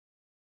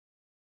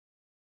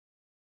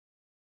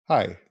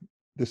Hi,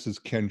 this is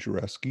Ken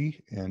Jarecke,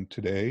 and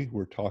today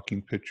we're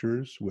talking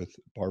pictures with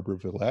Barbara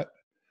Villet.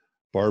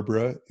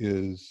 Barbara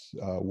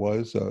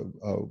was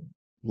a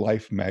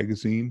Life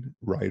magazine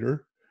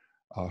writer.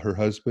 Her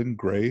husband,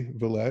 Grey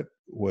Villet,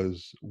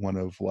 was one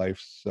of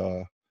Life's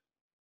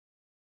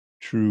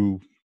true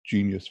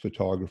genius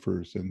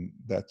photographers, and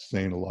that's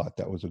saying a lot.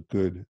 That was a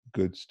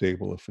good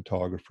stable of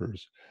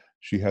photographers.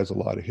 She has a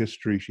lot of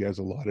history. She has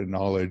a lot of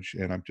knowledge,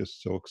 and I'm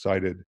just so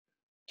excited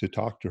to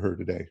talk to her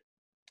today.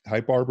 Hi,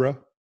 Barbara.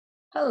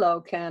 Hello,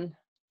 Ken.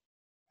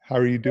 How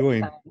are you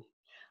doing?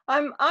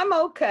 I'm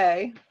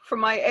okay. For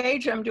my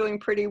age, I'm doing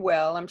pretty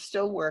well. I'm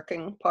still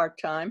working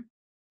part-time.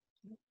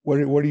 What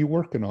are you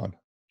working on?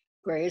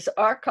 Gray's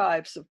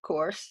Archives, of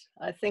course.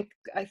 I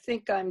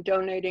think I'm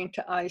donating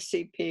to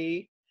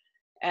ICP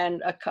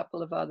and a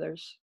couple of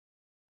others.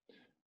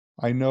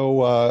 I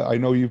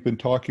know you've been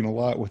talking a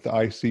lot with the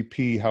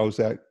ICP. How's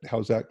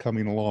that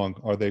coming along?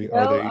 Are they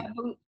are Well,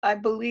 they I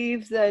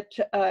believe that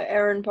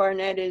Erin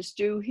Barnett is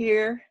due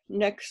here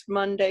next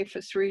Monday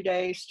for 3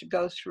 days to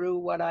go through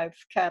what I've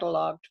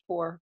cataloged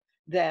for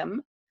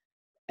them,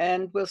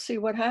 and we'll see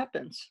what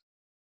happens.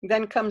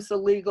 Then comes the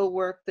legal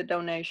work, the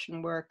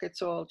donation work.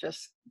 It's all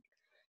just,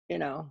 you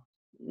know,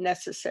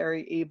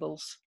 necessary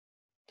evils.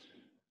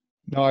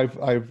 No,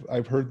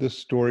 I've heard this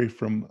story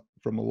from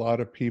a lot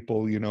of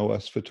people. You know,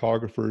 us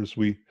photographers,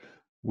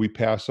 we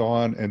pass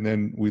on and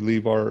then we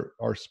leave our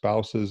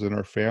spouses and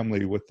our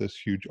family with this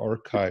huge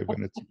archive,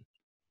 and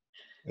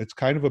it's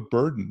kind of a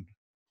burden.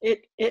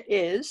 It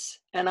is,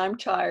 and I'm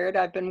tired.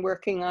 I've been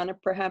working on it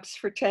perhaps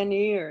for 10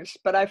 years,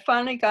 but I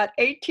finally got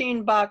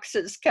 18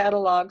 boxes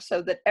cataloged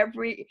so that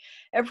every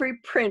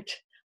print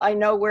I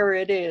know where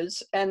it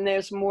is, and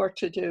there's more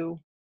to do.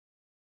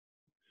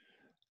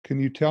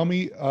 Can you tell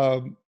me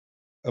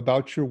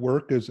about your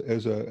work as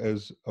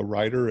a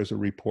writer, as a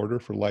reporter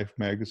for Life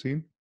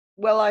magazine?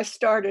 Well, I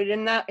started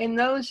in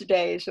those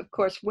days, of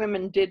course,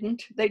 women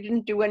didn't. They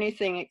didn't do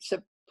anything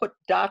except put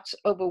dots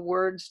over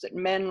words that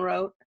men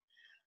wrote.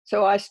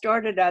 So I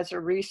started as a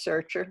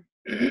researcher.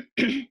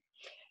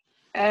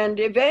 And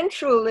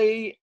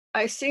eventually,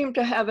 I seemed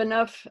to have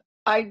enough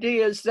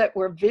ideas that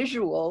were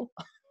visual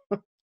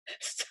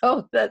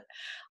so that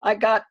I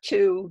got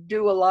to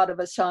do a lot of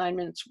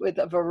assignments with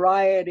a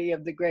variety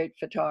of the great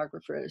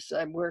photographers.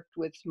 I worked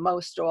with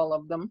most all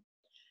of them.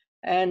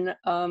 And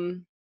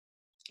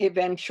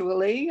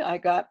eventually, I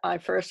got my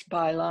first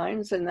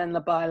bylines, and then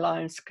the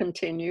bylines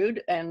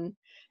continued, and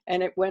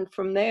it went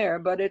from there.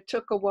 But it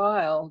took a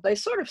while. They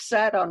sort of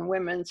sat on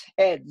women's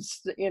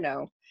heads, you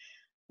know.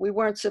 We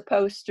weren't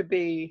supposed to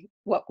be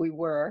what we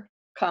were,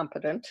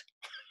 competent.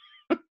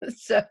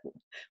 So,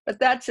 but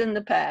that's in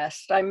the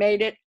past. I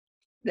made it.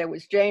 There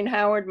was Jane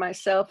Howard,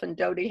 myself, and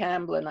Dodie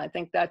Hamblin. I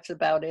think that's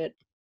about it.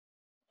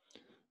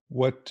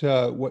 What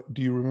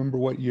do you remember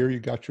what year you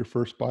got your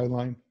first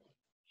byline?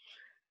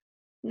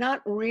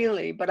 Not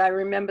really, but I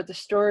remember the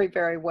story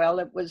very well.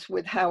 It was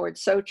with Howard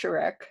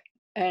Socherek,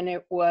 and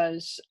it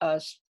was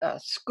a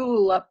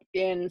school up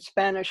in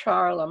Spanish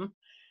Harlem.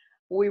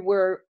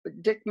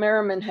 Dick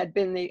Merriman had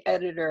been the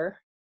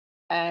editor,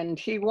 and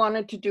he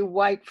wanted to do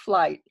White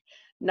Flight,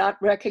 not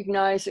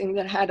recognizing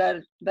that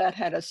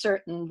had a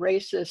certain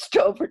racist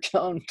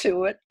overtone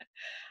to it.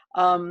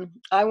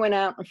 I went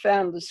out and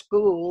found the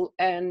school,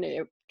 and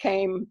it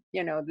came,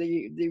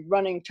 the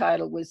running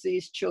title was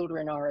 "These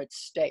Children Are at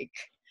Stake,"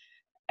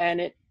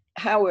 and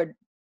Howard,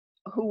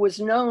 who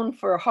was known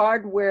for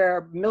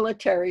hardware,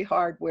 military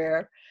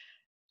hardware,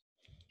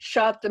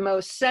 shot the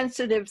most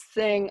sensitive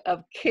thing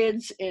of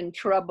kids in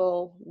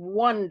trouble.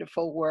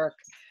 Wonderful work.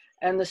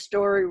 And the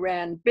story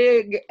ran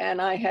big,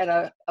 and I had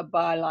a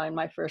byline,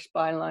 my first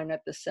byline at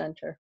the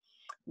center,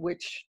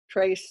 which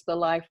traced the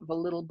life of a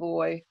little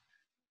boy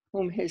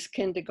whom his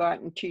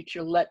kindergarten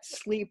teacher let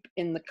sleep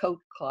in the coat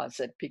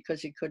closet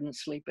because he couldn't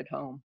sleep at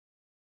home.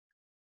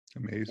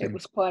 Amazing.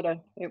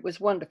 It was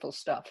wonderful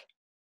stuff.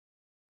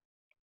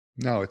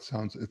 No, it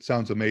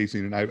sounds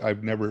amazing, and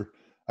I've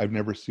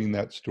never seen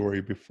that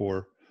story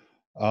before.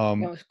 It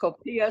Um, was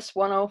called PS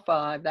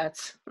 105.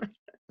 That's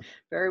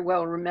very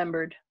well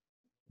remembered.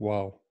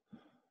 wow.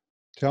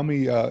 Tell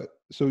me,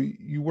 so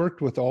you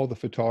worked with all the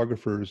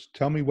photographers.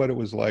 Tell me what it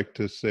was like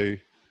to say,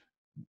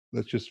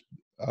 let's just,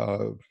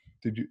 uh,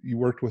 you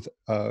worked with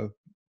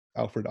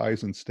Alfred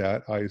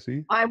Eisenstadt,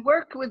 Eisy? I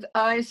worked with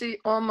Izzy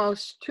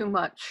almost too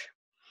much.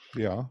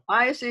 Yeah.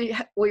 Izzy,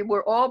 we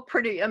were all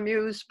pretty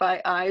amused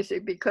by Izzy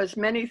because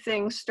many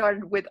things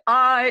started with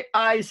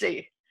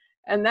Izzy,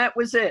 and that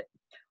was it.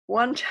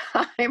 One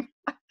time,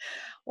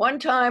 one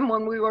time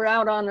when we were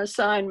out on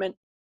assignment,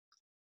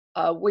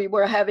 we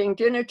were having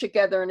dinner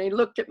together, and he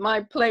looked at my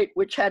plate,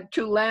 which had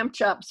 2 lamb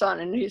chops on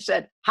it, and he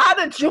said, "How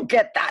did you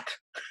get that?"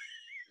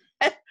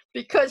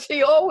 Because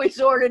he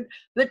always ordered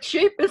the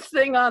cheapest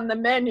thing on the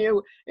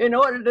menu in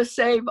order to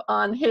save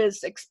on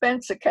his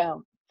expense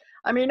account.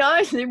 I mean,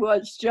 Isaac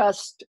was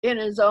just in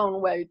his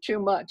own way too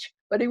much,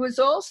 but he was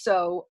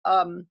also,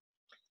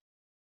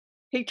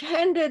 he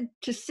tended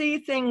to see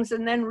things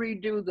and then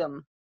redo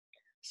them.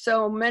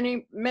 So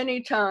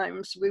many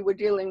times we were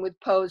dealing with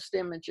posed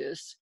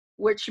images.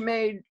 which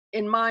made,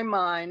 in my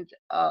mind,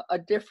 a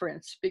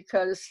difference,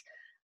 because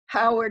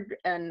Howard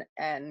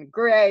and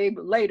Grey,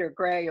 later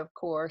Grey, of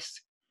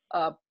course,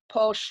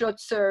 Paul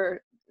Schutzer,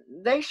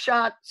 they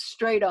shot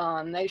straight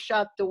on. They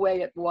shot the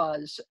way it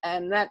was.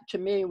 And that, to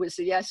me, was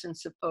the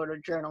essence of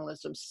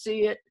photojournalism.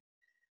 See it,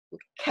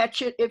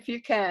 catch it if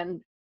you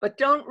can, but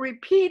don't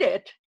repeat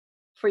it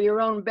for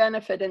your own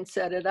benefit and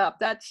set it up.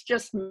 That's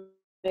just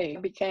me. I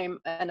became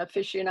an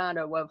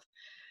aficionado of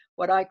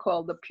what I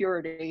call the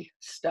purity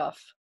stuff.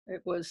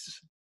 It was,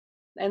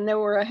 and there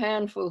were a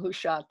handful who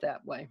shot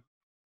that way.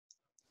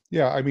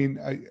 Yeah, I mean,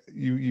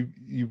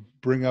 you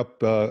bring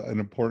up an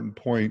important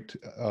point.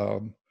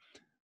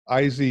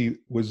 Izzy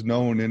was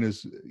known in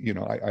his, you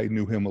know, I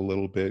knew him a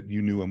little bit.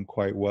 You knew him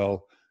quite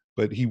well,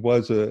 but he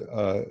was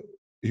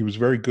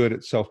very good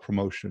at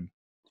self-promotion.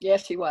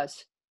 Yes, he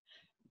was.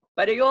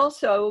 But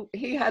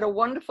he had a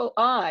wonderful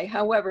eye.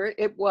 However,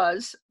 it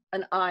was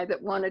an eye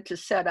that wanted to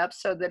set up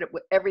so that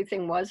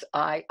everything was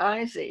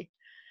Izzy.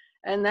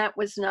 And that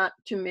was not,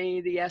 to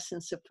me, the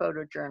essence of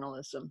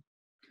photojournalism.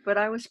 But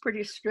I was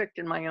pretty strict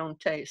in my own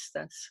taste.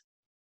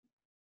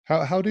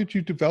 How did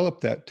you develop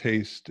that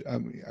taste? I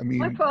mean,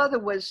 my father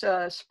was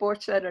a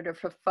sports editor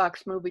for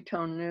Fox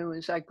Movietone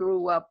News. I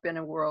grew up in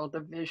a world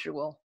of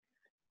visual.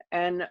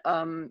 And,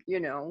 you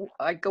know,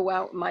 I'd go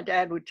out, my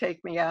dad would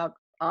take me out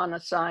on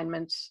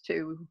assignments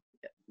to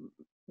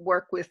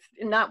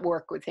not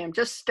work with him,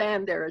 just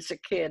stand there as a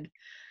kid.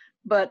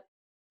 But,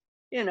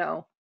 you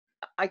know,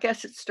 I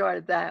guess it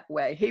started that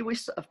way. He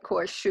was, of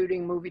course,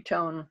 shooting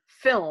Movietone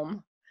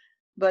film,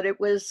 but it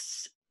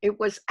was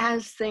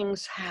as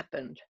things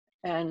happened.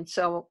 And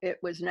so it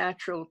was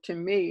natural to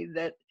me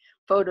that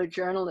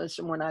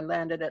photojournalism, when I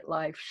landed at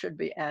Life, should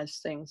be as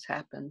things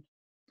happened.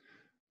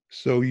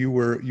 So you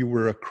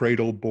were a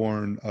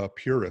cradle-born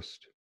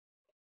purist.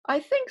 I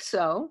think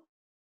so.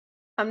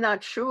 I'm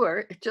not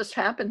sure. It just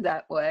happened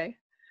that way.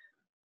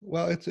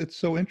 Well, it's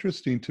so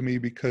interesting to me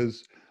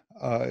because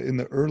in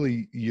the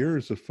early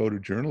years of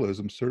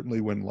photojournalism, certainly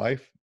when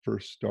Life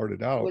first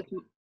started out,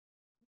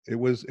 it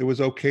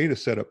was okay to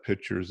set up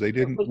pictures.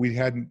 We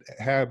hadn't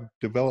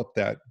developed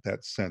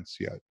that sense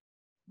yet.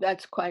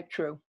 That's quite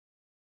true.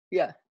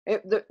 Yeah,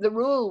 the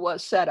rule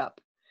was set up.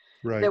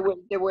 Right.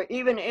 There were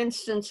even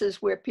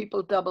instances where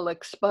people double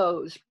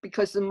exposed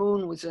because the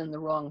moon was in the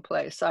wrong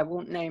place. I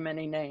won't name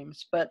any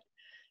names, but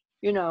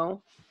you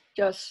know,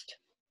 just,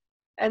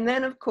 and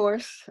then of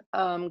course,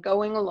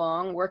 going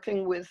along,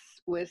 working with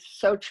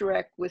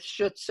Socherek, with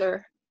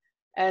Schutzer,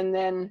 and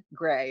then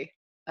Grey.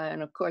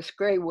 And of course,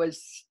 Grey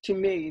was, to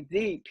me,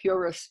 the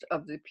purest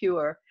of the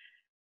pure.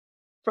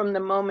 From the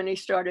moment he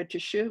started to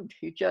shoot,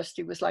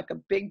 he was like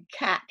a big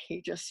cat.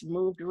 He just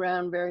moved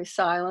around very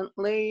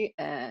silently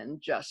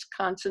and just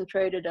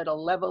concentrated at a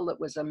level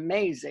that was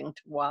amazing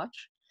to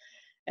watch.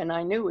 And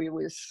I knew he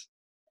was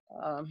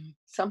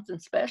something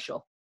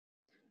special.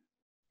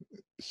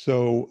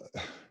 So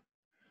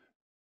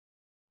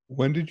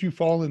when did you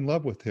fall in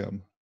love with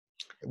him?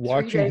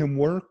 Watching him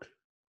work?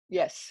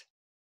 Yes,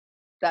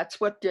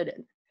 that's what did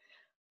it.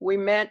 We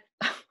met,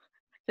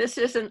 this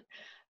isn't,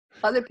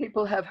 other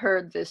people have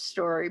heard this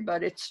story,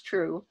 but it's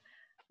true.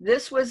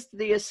 This was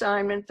the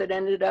assignment that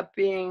ended up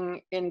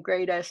being in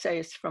Great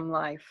Essays from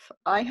Life.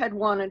 I had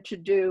wanted to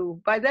do,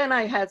 by then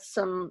I had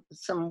some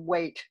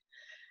weight,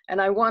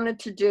 and I wanted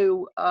to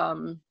do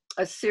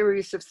a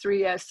series of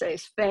 3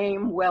 essays,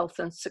 Fame, Wealth,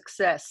 and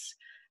Success,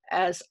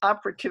 as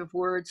operative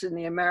words in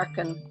the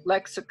American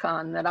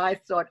lexicon that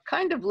I thought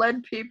kind of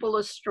led people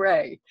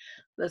astray.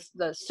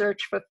 The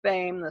search for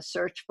fame, the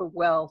search for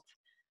wealth,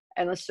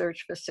 and the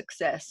search for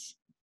success.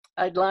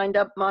 I'd lined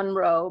up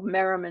Monroe.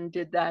 Merriman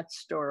did that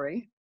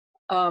story.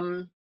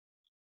 And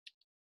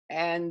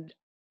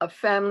a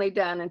family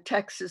down in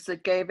Texas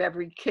that gave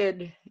every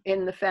kid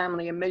in the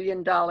family $1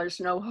 million,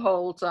 no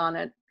holds on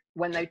it,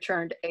 when they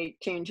turned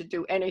 18 to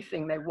do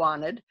anything they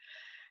wanted.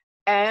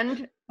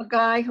 And a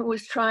guy who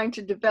was trying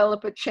to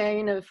develop a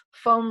chain of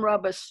foam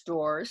rubber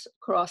stores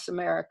across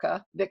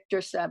America, Victor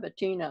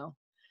Sabatino.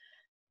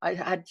 I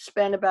had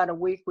spent about a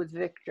week with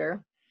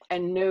Victor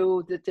and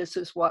knew that this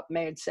is what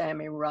made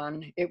Sammy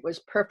run. It was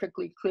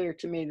perfectly clear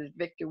to me that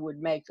Victor would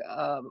make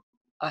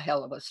a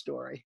hell of a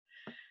story.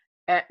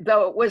 And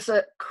though it was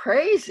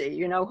crazy,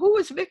 you know, who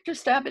was Victor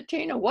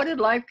Sabatino? What did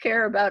Life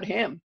care about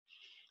him?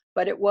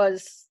 But it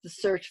was the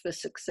search for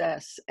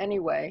success.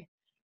 Anyway,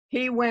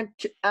 he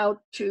went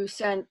out to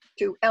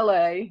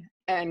LA,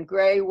 and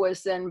Grey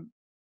was then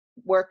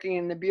working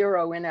in the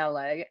bureau in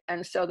LA.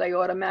 And so they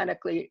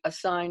automatically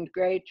assigned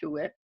Grey to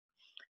it.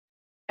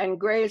 And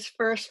Grey's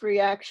first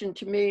reaction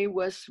to me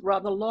was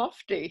rather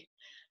lofty.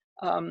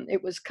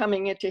 It was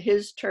coming into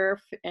his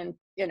turf, and,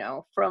 you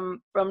know, from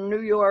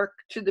New York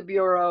to the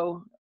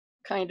bureau,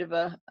 kind of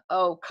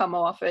oh, come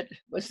off it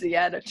was the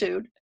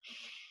attitude.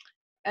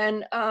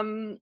 And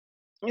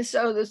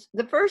so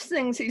the first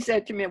things he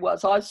said to me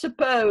was, I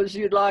suppose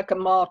you'd like a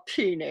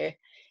martini,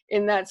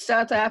 in that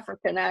South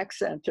African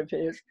accent of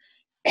his.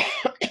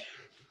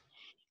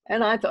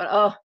 And I thought,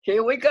 oh,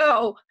 here we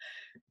go.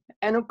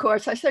 And of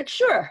course I said,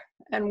 sure.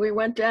 And we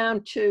went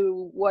down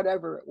to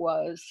whatever it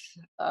was,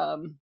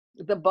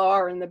 the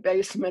bar in the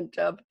basement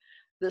of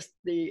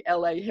the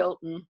LA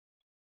Hilton.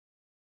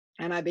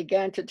 And I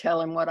began to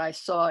tell him what I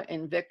saw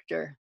in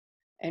Victor,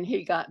 and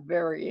he got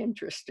very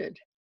interested.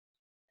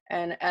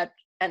 And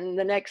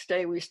the next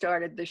day we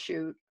started the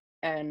shoot,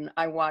 and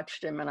I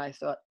watched him and I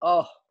thought,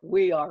 oh,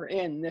 we are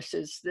in.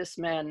 This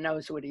man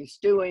knows what he's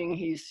doing.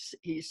 He's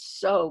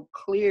so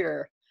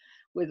clear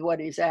with what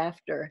he's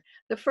after.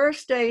 The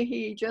first day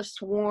he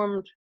just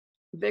warmed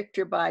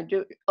Victor by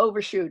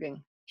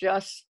overshooting,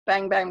 just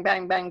bang, bang,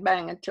 bang, bang,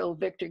 bang, until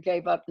Victor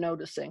gave up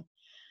noticing.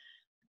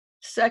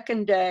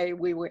 Second day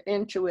we were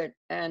into it,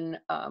 and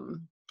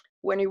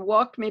when he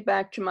walked me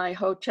back to my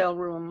hotel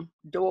room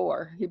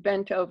door, he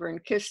bent over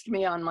and kissed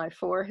me on my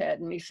forehead,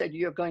 and he said,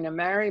 "You're going to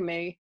marry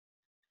me."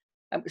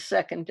 That was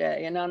second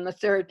day. And on the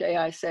third day,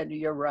 I said,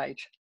 "You're right."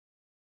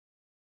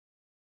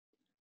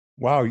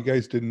 Wow, you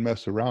guys didn't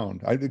mess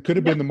around. It could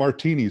have been the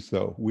martinis,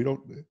 though. We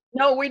don't.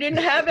 No, we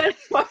didn't have any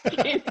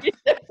martinis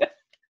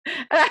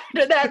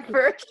after that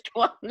first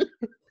one.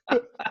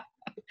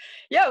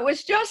 Yeah, it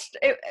was just,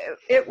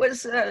 it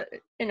was,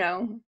 you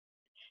know,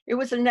 it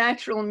was a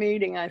natural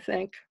meeting, I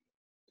think.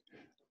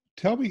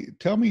 Tell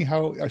me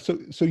how.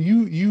 So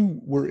you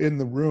were in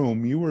the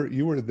room. You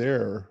were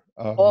there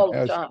All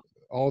the time.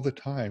 all the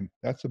time.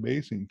 That's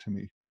amazing to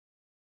me.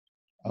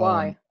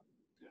 Why?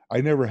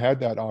 I never had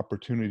that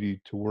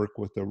opportunity to work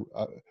with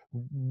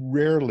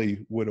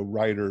rarely would a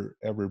writer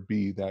ever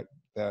be that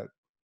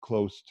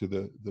close to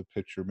the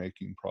picture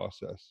making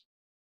process.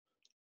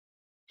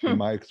 In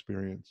my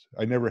experience,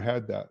 I never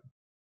had that.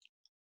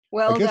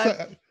 Well, I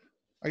guess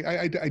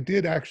I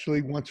did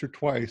actually once or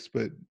twice,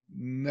 but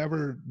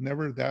never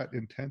that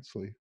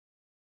intensely.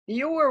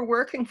 You were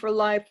working for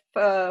Life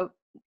 2,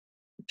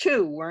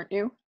 weren't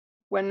you?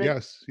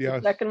 Yes.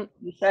 The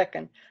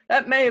second.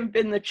 That may have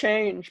been the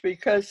change,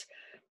 because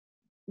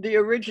the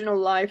original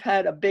Life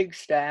had a big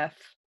staff,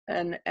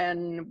 and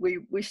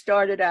we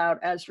started out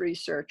as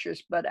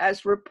researchers, but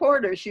as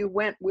reporters, you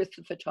went with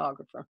the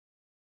photographer.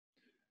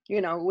 You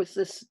know, it was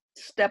this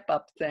step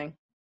up thing.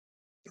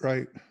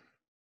 Right.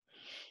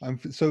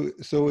 So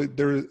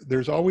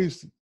there's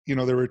always, you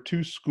know, there were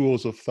two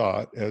schools of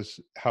thought as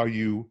how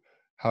you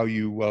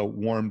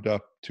warmed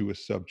up to a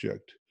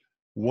subject.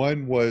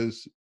 One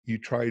was you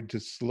tried to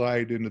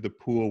slide into the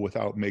pool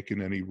without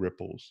making any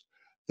ripples.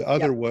 The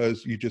other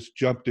was you just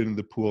jumped into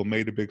the pool,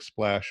 made a big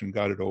splash, and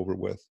got it over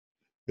with.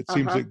 It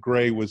seems that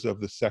Grey was of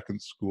the second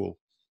school.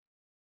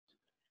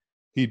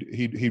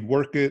 He'd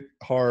work it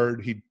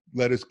hard. He'd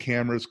let his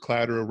cameras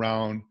clatter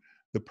around.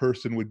 The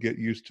person would get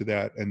used to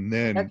that, and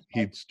then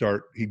he'd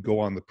go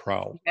on the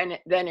prowl. And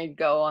then he'd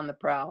go on the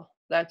prowl.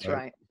 That's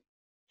right.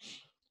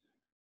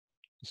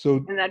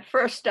 So, and that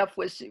first stuff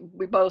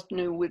we both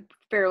knew would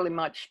fairly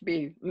much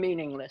be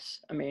meaningless.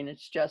 I mean,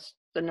 it's just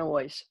the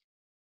noise.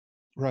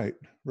 Right.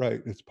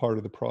 It's part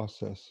of the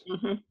process.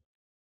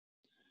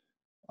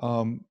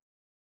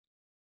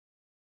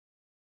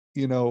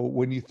 You know,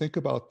 when you think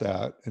about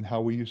that and how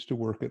we used to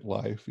work at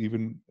Life,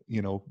 even,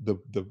 you know,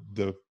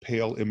 the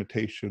pale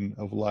imitation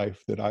of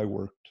Life that I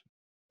worked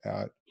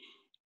at,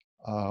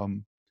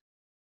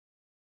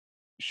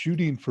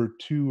 shooting for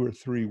 2 or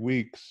 3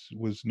 weeks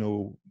was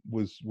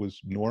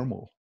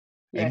normal.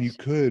 Yes. And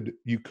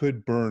you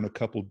could burn a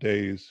couple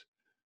days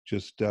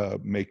just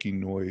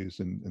making noise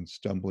and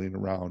stumbling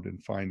around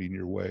and finding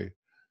your way.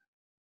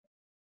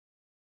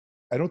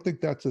 I don't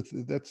think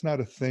that's not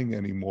a thing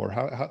anymore.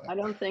 How I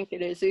don't think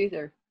it is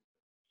either.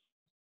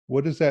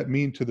 What does that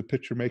mean to the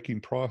picture making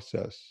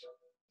process,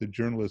 the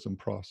journalism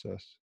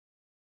process?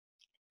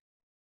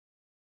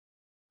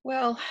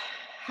 Well,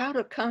 how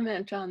to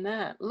comment on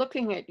that?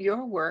 Looking at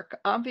your work,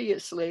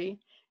 obviously,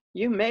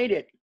 you made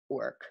it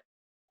work.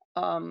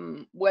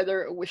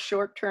 Whether it was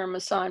short-term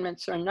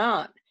assignments or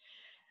not,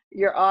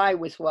 your eye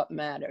was what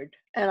mattered.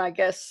 And I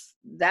guess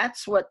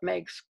that's what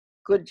makes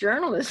good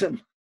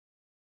journalism.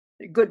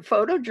 Good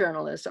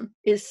photojournalism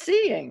is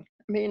seeing.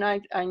 I mean,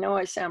 I know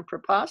I sound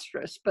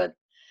preposterous, but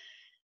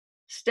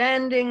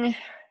getting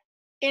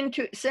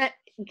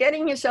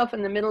yourself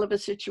in the middle of a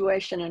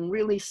situation and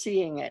really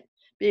seeing it,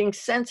 being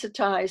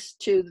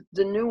sensitized to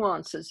the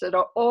nuances that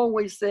are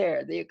always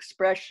there, the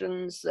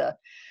expressions, the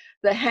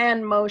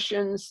hand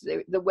motions,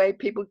 the way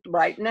people,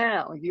 right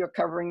now, you're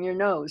covering your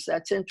nose.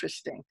 That's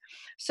interesting.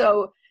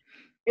 So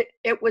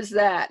it was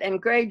that,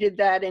 and Grey did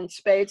that in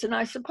spades, and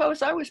I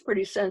suppose I was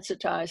pretty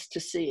sensitized to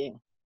seeing.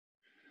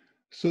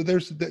 So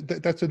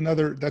that's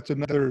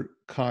another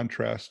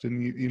contrast,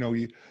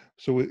 and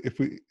so if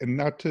we, and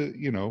not to,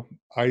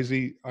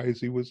 Izzy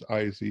was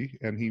Izzy,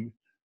 and he,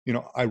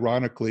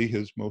 ironically,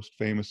 his most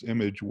famous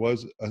image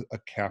was a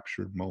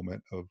captured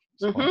moment of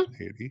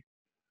spontaneity.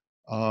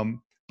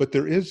 But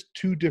there is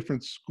two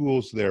different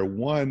schools there.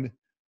 One,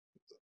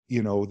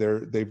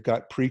 they've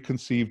got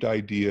preconceived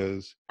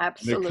ideas.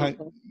 Absolutely.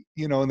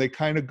 And they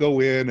kind of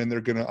go in and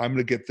I'm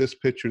gonna get this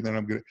picture, then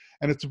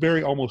and it's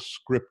very almost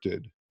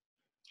scripted.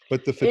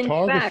 But the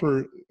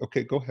photographer,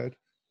 okay, go ahead.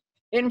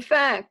 In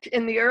fact,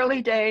 in the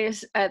early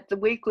days at the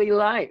Weekly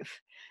Life,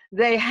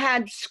 They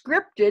had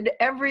scripted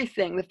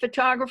everything. The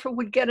photographer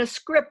would get a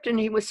script and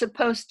he was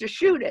supposed to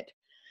shoot it.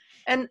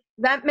 And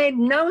that made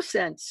no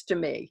sense to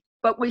me,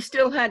 but we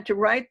still had to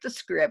write the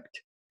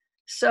script.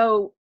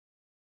 So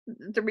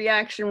the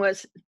reaction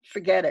was,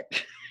 forget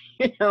it.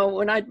 You know,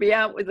 when I'd be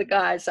out with the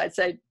guys, I'd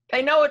say,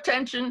 pay no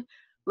attention.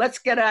 Let's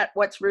get at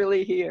what's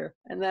really here.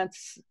 And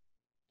that's,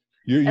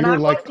 and I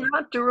was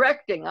not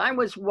directing, I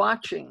was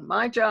watching.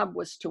 My job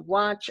was to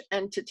watch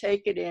and to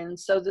take it in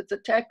so that the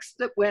text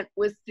that went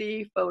with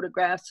the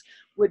photographs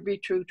would be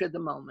true to the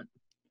moment.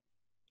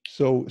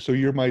 So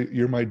you're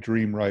my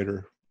dream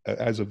writer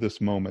as of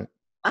this moment.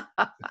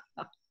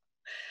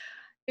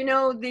 You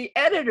know, the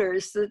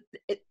editors, the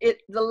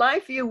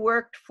life you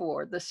worked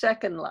for, the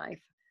second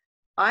life,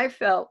 I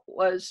felt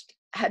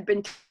had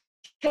been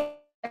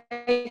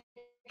taken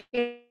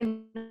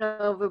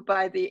over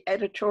by the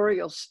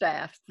editorial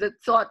staff that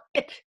thought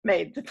it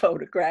made the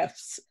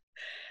photographs.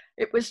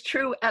 It was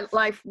true at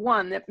Life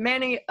One that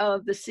many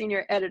of the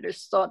senior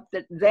editors thought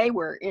that they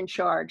were in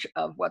charge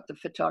of what the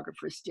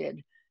photographers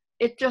did.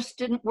 It just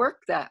didn't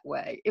work that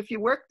way. If you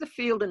worked the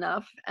field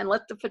enough and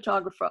let the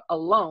photographer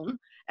alone,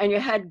 and you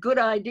had good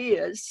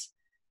ideas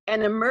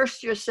and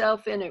immersed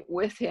yourself in it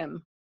with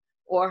him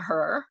or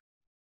her,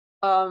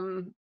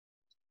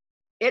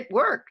 it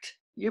worked.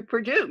 You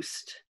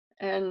produced.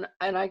 And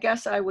I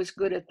guess I was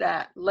good at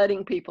that,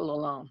 letting people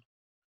alone.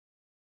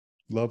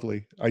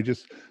 Lovely.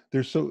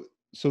 There's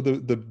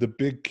the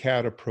big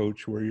cat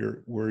approach where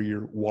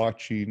you're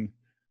watching,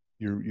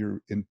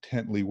 you're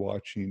intently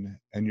watching,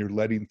 and you're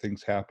letting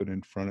things happen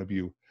in front of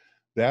you.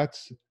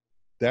 That's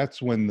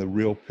when the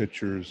real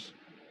pictures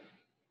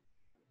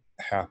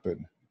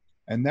happen.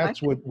 And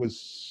that's what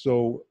was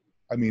so,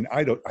 I mean,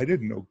 I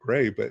didn't know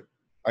Grey, but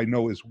I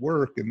know his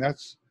work, and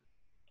that's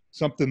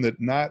something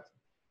that not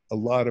a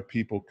lot of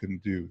people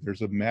can do.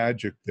 There's a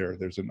magic there.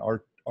 There's an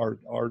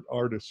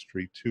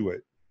artistry to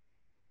it.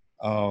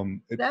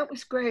 That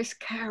was Grey's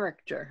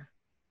character.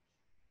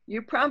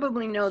 You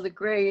probably know that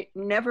Grey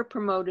never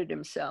promoted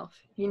himself.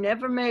 He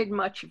never made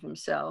much of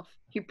himself.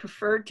 He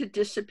preferred to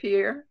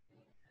disappear,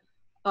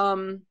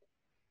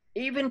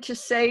 even to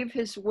save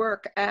his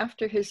work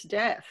after his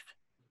death.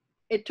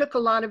 It took a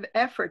lot of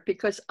effort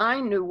because I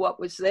knew what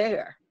was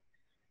there.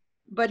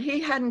 But he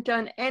hadn't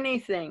done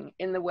anything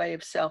in the way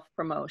of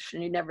self-promotion.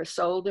 He never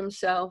sold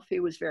himself. He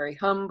was very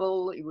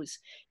humble.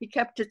 He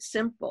kept it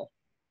simple.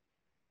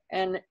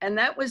 And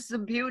that was the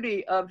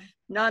beauty of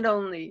not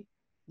only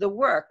the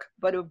work,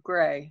 but of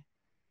Grey.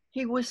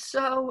 He was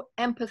so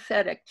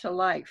empathetic to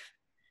life.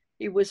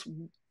 He was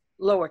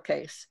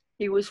lowercase.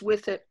 He was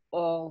with it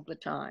all the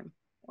time.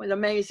 An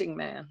amazing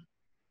man.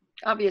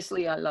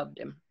 Obviously, I loved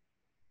him.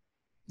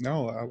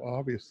 No,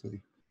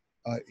 obviously.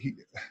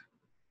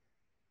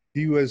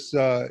 He was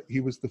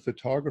the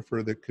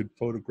photographer that could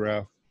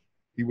photograph.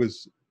 He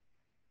was,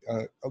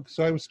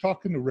 so I was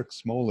talking to Rick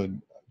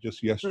Smolin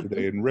just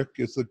yesterday, and Rick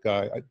is the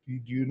guy. Do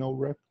you know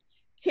Rick?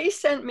 He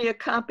sent me a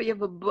copy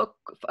of a book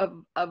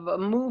of a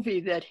movie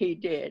that he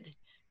did,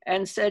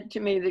 and said to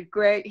me that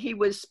Grey,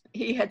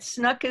 he had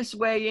snuck his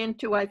way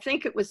into, I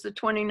think it was the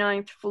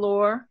 29th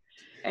floor,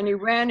 and he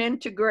ran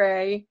into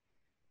Grey,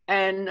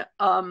 and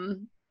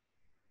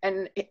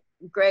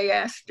Grey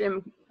asked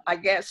him, I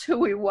guess,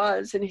 who he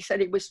was, and he said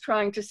he was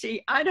trying to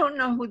see. I don't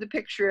know who the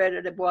picture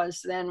editor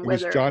was then. It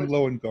was John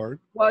Lowengaard.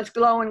 Was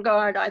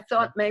Lowengaard. I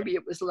thought maybe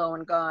it was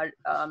Lowengaard.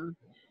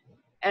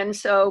 And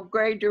so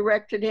Grey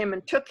directed him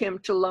and took him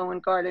to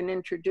Lowengaard and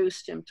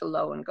introduced him to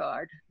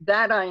Lowengaard.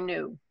 That I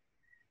knew.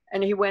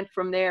 And he went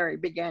from there. He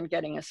began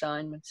getting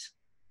assignments.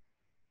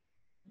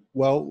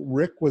 Well,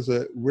 Rick was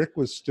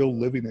still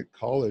living at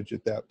college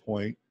at that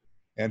point,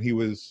 and he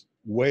was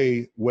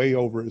way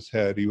over his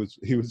head. He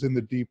was in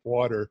the deep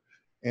water,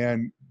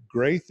 and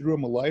Grey threw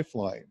him a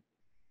lifeline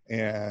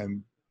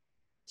and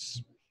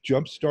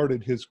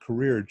jump-started his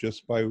career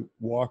just by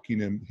walking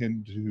him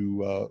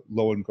into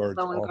Lowengaard's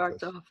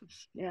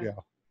office. Yeah.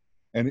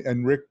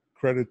 And Rick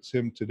credits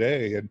him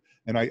today,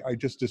 and I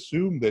just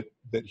assumed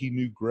that he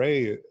knew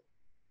Grey, and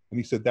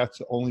he said that's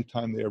the only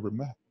time they ever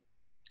met.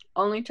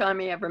 Only time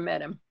he ever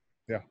met him.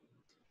 Yeah.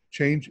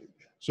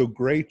 So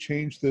Grey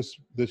changed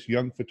this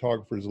young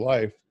photographer's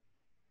life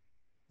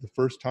the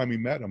first time he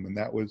met him, and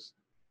that was.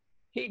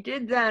 He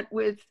did that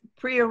with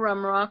Priya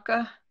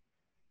Ramraka,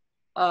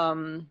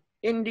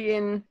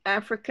 Indian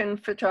African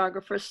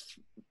photographers.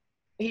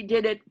 He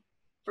did it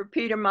for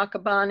Peter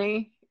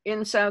Makabani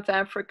in South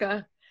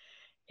Africa.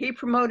 He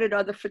promoted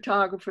other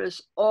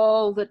photographers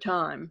all the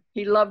time.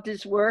 He loved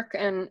his work,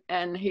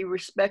 and he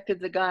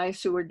respected the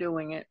guys who were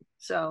doing it.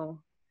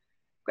 So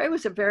Grey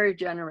was a very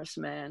generous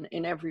man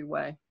in every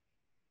way.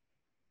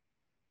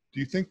 Do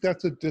you think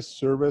that's a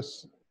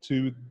disservice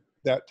to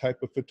that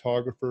type of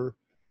photographer,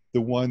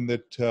 the one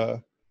that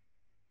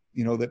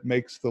that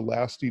makes the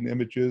lasting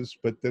images,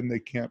 but then they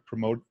can't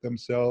promote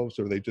themselves,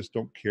 or they just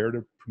don't care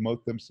to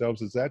promote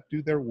themselves? Does that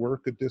do their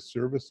work a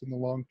disservice in the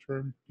long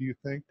term, do you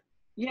think?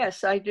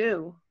 Yes, I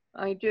do.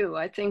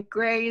 I think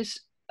Grey's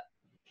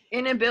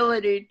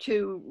inability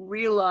to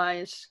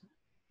realize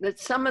that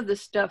some of the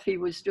stuff he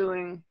was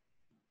doing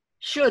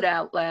should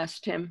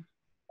outlast him.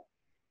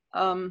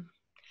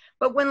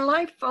 But when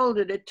life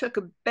folded, it took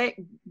a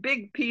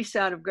big piece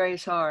out of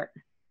Gray's heart.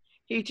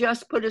 He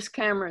just put his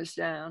cameras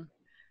down.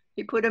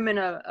 He put them in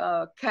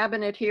a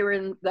cabinet here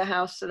in the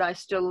house that I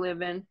still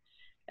live in,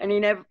 and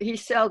he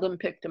seldom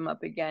picked them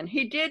up again.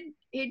 He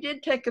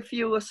did take a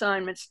few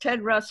assignments.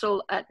 Ted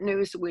Russell at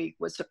Newsweek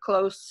was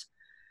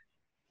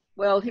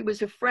he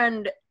was a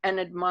friend and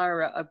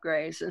admirer of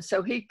Gray's, and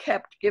so he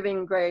kept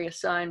giving Gray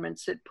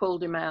assignments that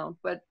pulled him out.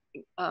 But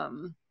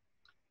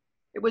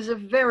it was a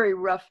very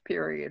rough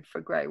period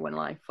for Gray when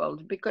life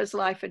folded, because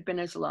life had been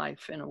his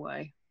life in a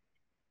way.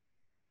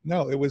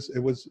 No, it was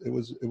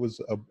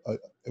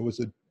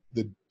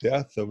the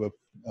death of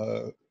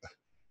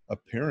a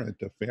parent,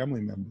 a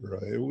family member.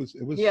 It was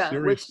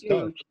serious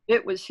stuff. Huge.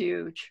 It was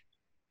huge.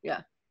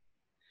 Yeah.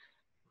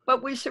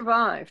 But we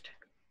survived.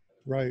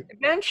 Right.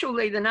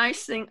 Eventually, the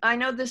nice thing, I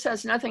know this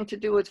has nothing to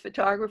do with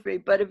photography,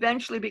 but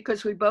eventually,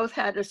 because we both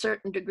had a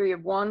certain degree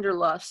of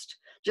wanderlust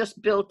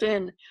just built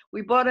in,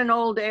 we bought an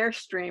old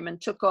Airstream and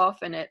took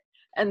off in it.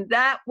 And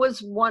that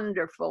was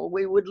wonderful.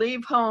 We would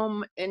leave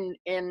home in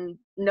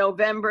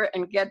November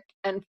and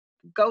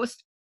go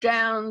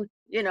down,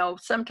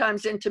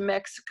 sometimes into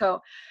Mexico,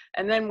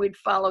 and then we'd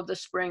follow the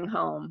spring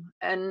home.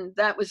 And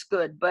that was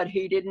good, but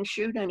he didn't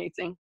shoot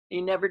anything. He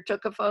never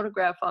took a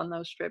photograph on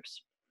those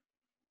trips.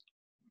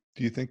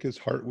 Do you think his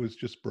heart was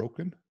just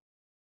broken?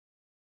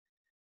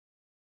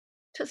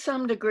 To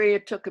some degree,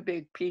 it took a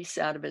big piece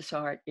out of his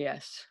heart,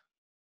 yes.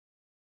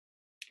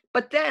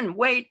 But then,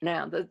 wait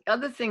now, the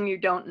other thing you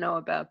don't know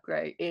about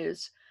Gray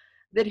is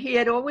that he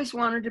had always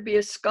wanted to be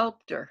a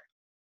sculptor.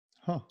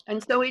 Huh.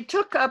 And so he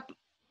took up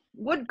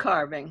wood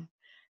carving,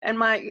 and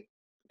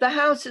the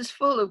house is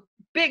full of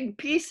big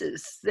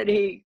pieces that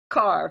he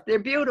carved. They're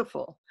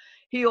beautiful.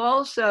 He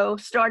also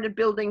started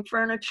building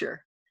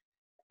furniture.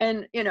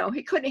 And,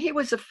 he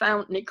was a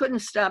fountain. He couldn't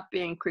stop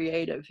being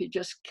creative. He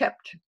just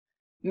kept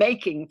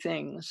making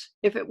things.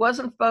 If it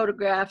wasn't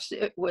photographs,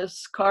 it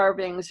was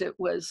carvings. It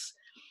was,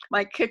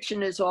 my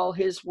kitchen is all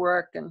his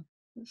work, and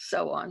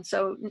so on.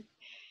 So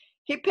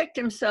he picked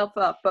himself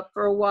up, but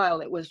for a while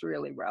it was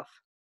really rough.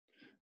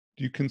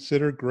 Do you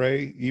consider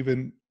Gray,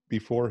 even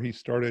before he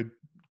started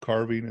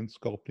carving and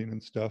sculpting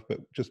and stuff, but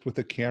just with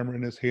a camera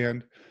in his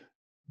hand,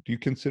 do you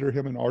consider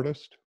him an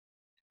artist?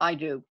 I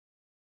do.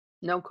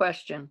 No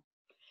question.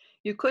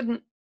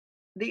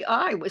 The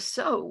eye was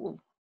so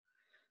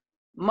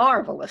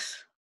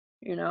marvelous,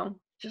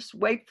 just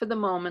wait for the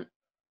moment.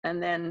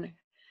 And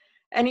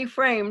he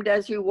framed,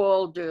 as you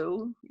all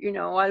do.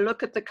 I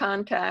look at the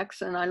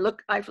contacts and I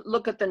look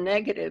at the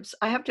negatives.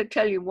 I have to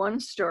tell you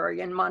one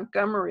story. In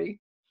Montgomery,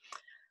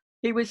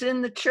 he was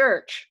in the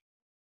church,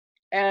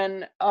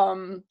 and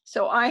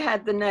so I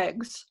had the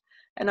negs,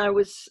 and I'm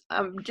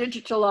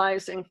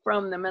digitalizing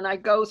from them, and I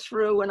go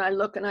through and I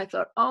look, and I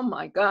thought, oh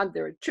my God,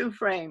 there are two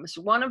frames.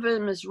 One of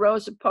them is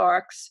Rosa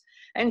Parks,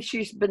 and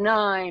she's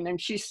benign, and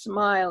she's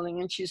smiling,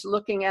 and she's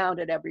looking out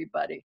at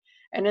everybody.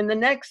 And in the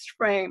next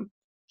frame,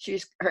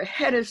 her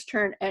head is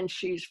turned and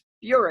she's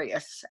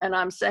furious. And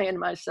I'm saying to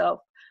myself,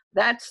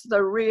 that's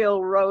the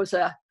real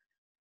Rosa.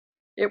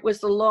 It was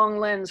the long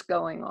lens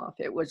going off.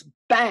 It was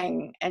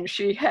bang, and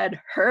she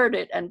had heard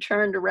it and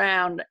turned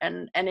around,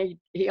 and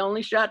he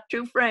only shot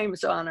 2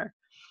 frames on her.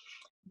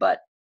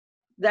 But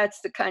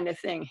that's the kind of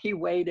thing. He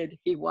waited,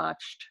 he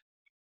watched.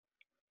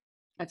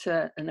 That's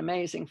an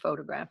amazing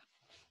photograph.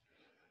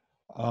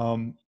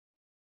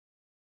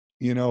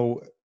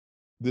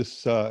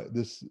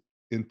 This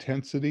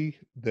intensity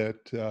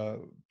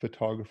that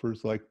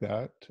photographers like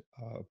that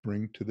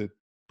bring to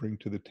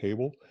the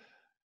table,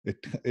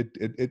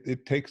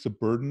 it takes a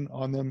burden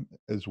on them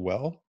as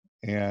well.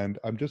 And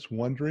I'm just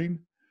wondering,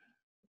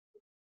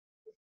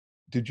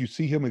 did you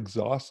see him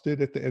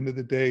exhausted at the end of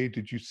the day?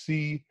 Did you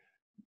see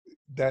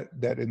that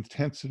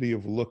intensity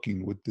of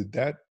looking? Did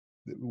that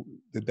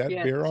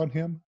Yes. bear on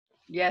him?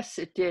 Yes,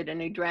 it did.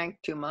 And he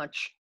drank too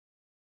much.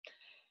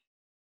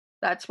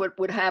 That's what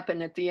would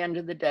happen at the end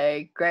of the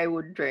day. Gray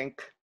would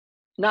drink.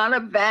 Not a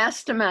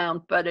vast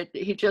amount, but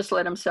he just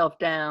let himself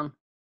down.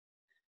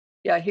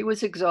 Yeah, he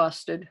was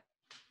exhausted.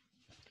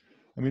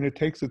 I mean, it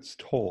takes its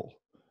toll.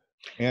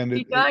 And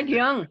he died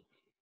young.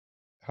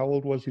 How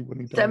old was he when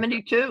he died?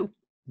 72.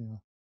 Yeah.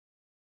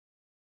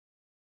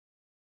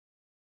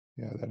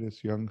 Yeah, that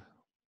is young.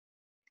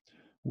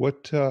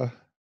 What do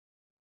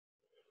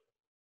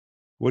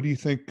you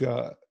think?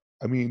 I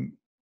mean,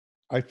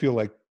 I feel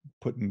like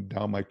putting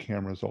down my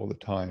cameras all the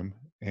time,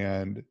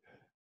 and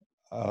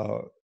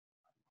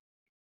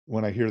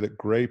when I hear that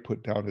Gray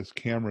put down his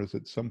cameras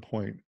at some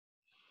point,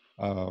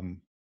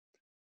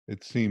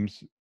 it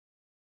seems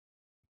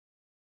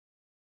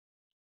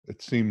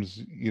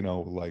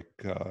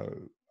like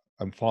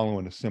I'm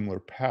following a similar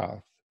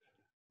path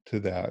to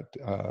that.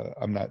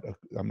 I'm not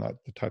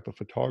the type of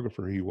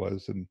photographer he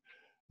was, and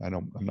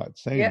I'm not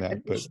saying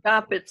that, but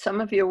stop it. Some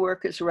of your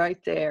work is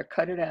right there.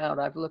 Cut it out.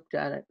 I've looked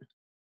at it.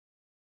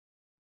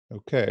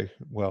 Okay,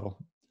 well,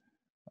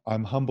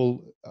 I'm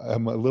humble.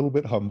 I'm a little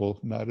bit humble,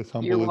 not as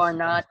humble as you are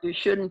not. You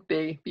shouldn't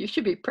be. You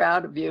should be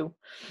proud of you.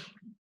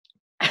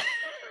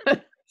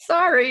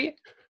 Sorry.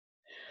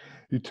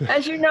 You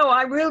As you know,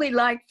 I really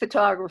like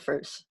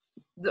photographers.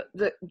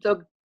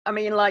 I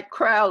mean, like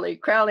Crowley.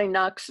 Crowley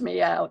knocks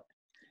me out.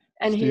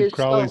 And he Steve is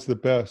Crowley's the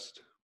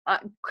best.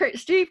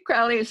 Steve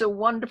Crowley is a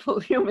wonderful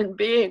human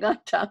being on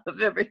top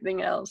of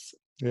everything else,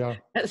 Yeah.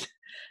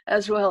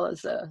 as well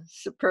as a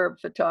superb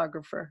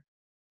photographer.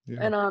 Yeah.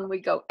 And on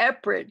we go.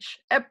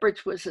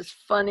 Epridge was as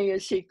funny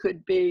as he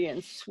could be,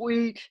 and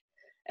sweet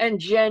and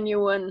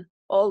genuine,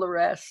 all the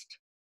rest.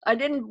 I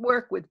didn't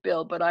work with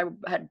Bill, but I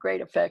had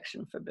great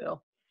affection for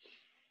Bill.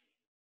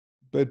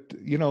 But,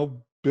 you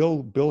know,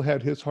 Bill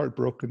had his heart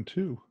broken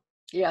too.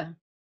 Yeah.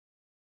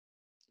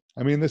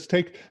 I mean, let's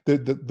take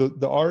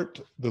the art,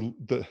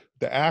 the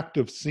act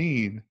of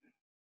seeing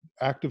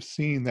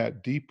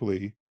that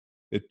deeply.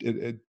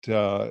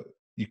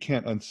 You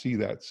can't unsee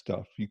that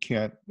stuff. You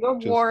can't. Your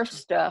just war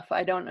stuff,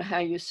 I don't know how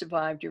you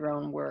survived your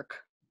own work.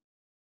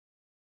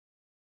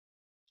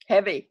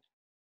 Heavy.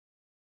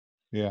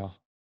 Yeah.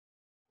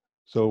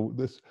 So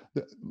this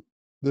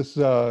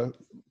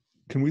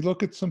can we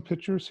look at some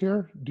pictures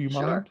here? Do you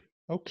Sure. mind?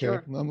 Okay.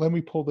 Sure. Let me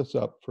pull this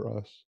up for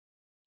us.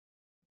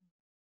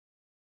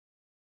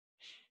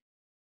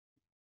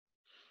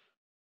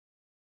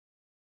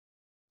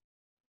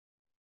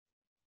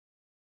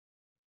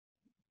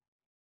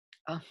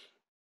 Oh,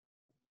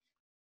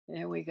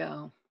 there we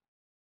go.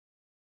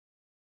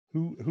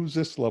 Who's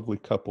this lovely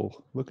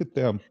couple? Look at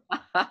them.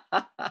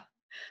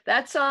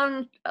 That's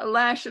on A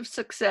Lash of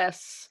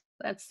Success.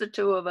 That's the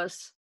two of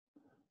us.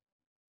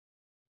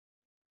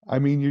 I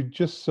mean, you're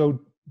just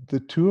so, the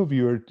two of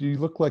you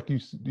look like you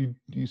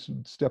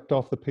stepped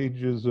off the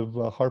pages of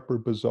Harper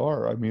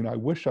Bazaar. I mean, I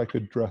wish I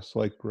could dress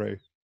like Grey.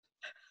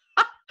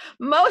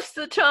 Most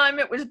of the time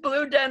it was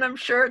blue denim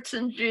shirts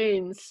and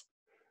jeans.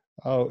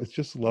 Oh, it's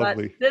just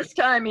lovely. But this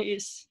time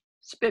he's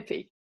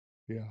spiffy.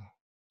 Yeah.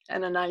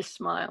 And a nice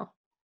smile.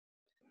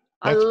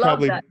 That's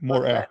probably that.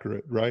 more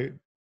accurate, right?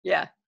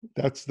 Yeah.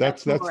 That's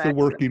the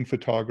working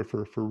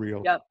photographer for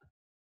real. Yep.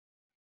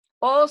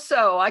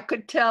 Also, I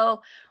could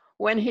tell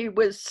when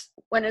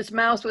his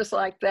mouth was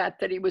like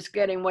that he was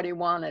getting what he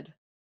wanted.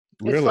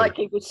 Really? It's like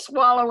he was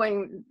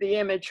swallowing the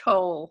image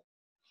whole.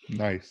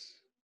 Nice.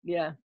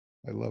 Yeah.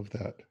 I love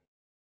that.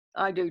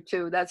 I do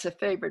too. That's a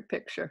favorite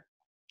picture.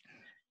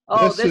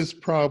 This is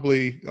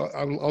probably,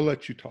 I'll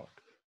let you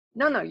talk.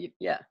 No,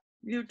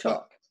 you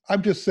talk.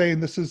 I'm just saying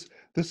this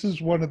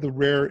is one of the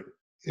rare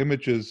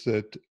images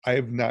that I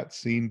have not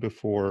seen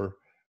before.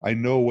 I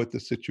know what the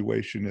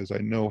situation is. I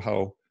know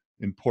how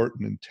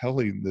important and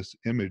telling this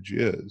image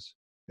is.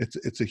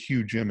 It's a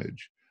huge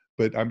image,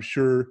 but I'm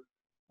sure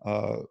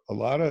a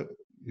lot of,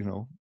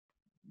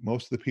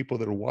 most of the people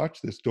that will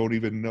watch this don't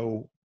even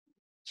know.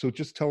 So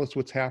just tell us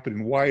what's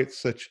happening, why it's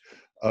such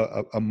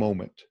a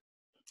moment.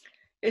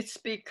 It's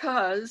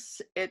because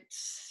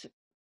it's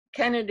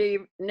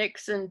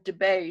Kennedy-Nixon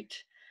debate,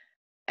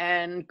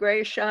 and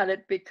Grey shot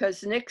it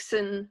because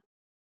Nixon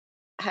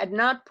had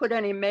not put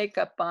any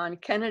makeup on.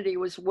 Kennedy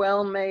was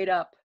well made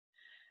up,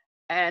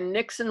 and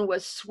Nixon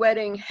was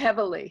sweating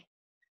heavily,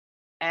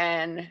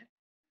 and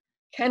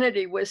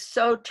Kennedy was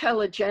so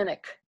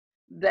telegenic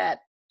that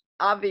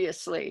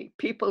obviously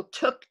people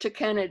took to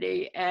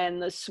Kennedy,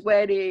 and the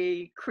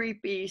sweaty,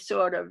 creepy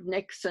sort of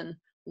Nixon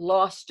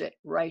lost it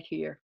right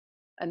here.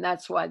 And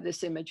that's why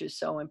this image is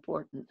so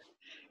important.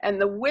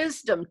 And the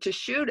wisdom to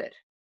shoot it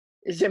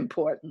is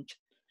important.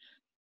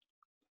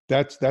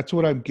 That's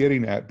what I'm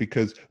getting at,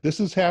 because this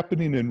is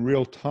happening in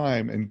real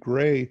time, and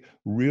Grey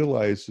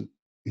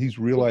he's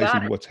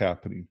realizing what's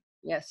happening.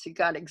 Yes, he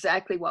got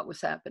exactly what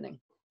was happening.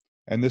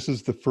 And this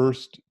is the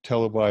first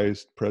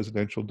televised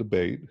presidential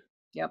debate.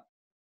 Yep.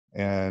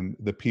 And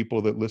the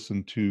people that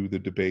listened to the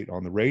debate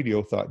on the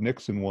radio thought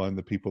Nixon won.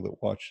 The people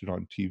that watched it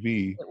on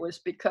TV, it was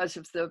because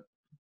of the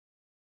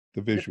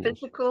visuals. The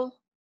physical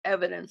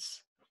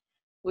evidence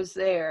was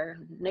there.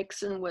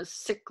 Nixon was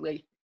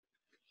sickly.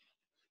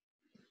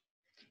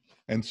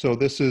 And so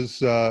this is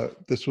the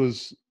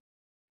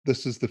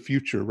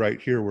future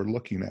right here we're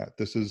looking at.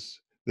 This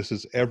is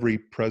every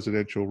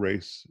presidential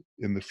race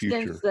in the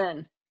future. Since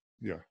then.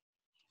 Yeah.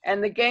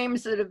 And the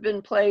games that have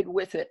been played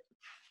with it.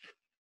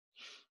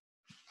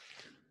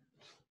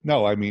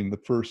 No, I mean, the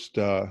first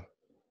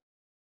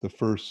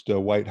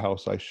White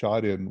House I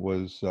shot in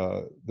was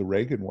the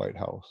Reagan White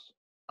House.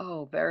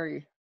 Oh,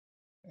 very.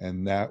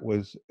 And that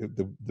was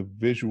the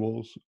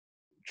visuals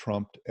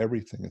trumped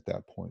everything at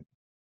that point.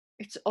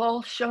 It's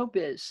all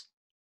showbiz.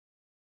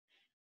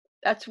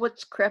 That's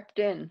what's crept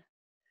in.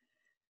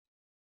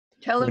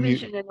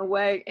 Television, in a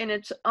way, in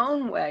its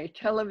own way,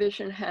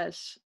 television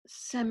has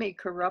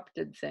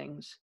semi-corrupted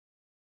things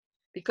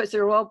because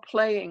they're all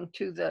playing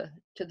to the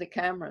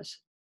cameras.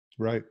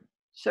 Right.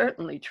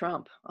 Certainly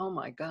Trump. Oh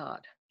my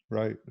God.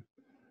 Right.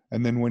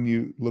 And then when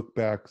you look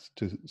back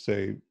to,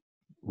 say,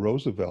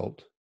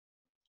 Roosevelt,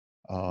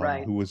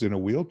 right, who was in a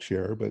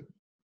wheelchair, but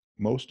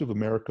most of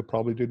America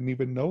probably didn't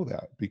even know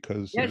that,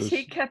 because yes,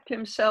 he kept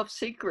himself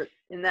secret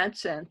in that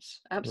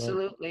sense.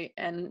 Absolutely.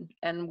 Right.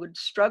 And would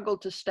struggle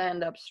to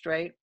stand up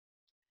straight.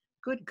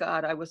 Good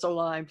God, I was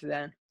alive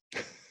then.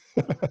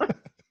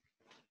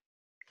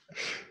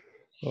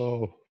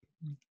 Oh,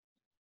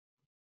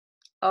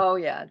 Oh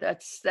yeah,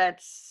 that's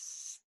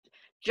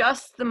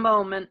just the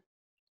moment.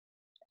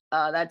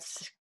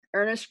 That's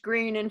Ernest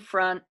Green in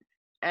front,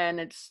 and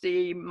it's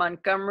the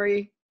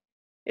Montgomery.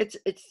 It's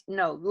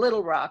no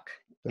Little Rock.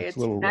 that's It's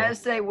Little Rock.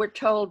 as they were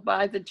told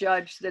by the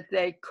judge that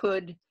they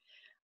could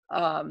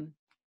um,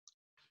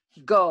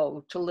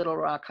 go to Little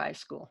Rock High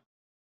School.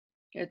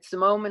 It's the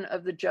moment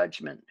of the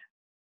judgment.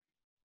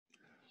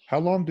 How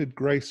long did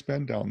Grey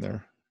spend down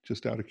there?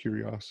 Just out of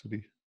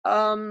curiosity.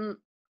 Um,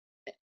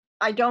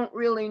 I don't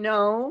really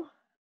know.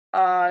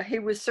 He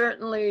was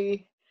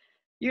certainly,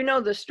 you know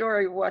the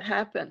story of what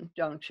happened,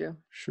 don't you?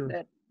 Sure.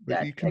 That But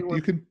that they you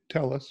were, can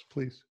tell us,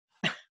 please.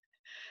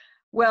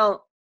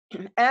 well,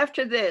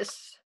 after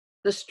this,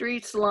 the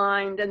streets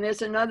lined, and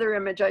there's another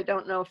image, I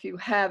don't know if you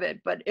have it,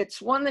 but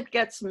it's one that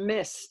gets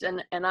missed,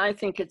 and I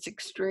think it's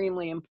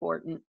extremely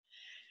important.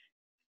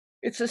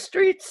 It's a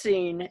street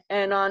scene,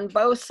 and on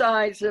both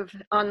sides of,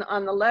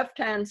 on the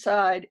left-hand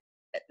side,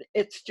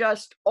 it's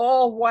just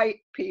all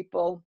white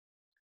people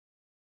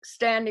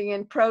standing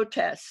in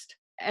protest.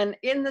 And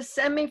in the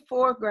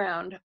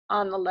semi-foreground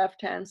on the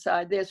left-hand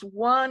side, there's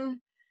one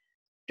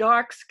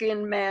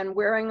dark-skinned man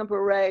wearing a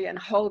beret and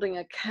holding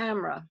a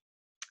camera,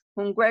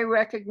 whom Grey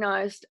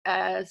recognized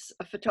as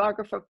a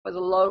photographer for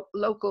the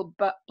local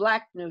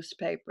black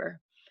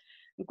newspaper.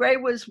 Grey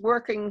was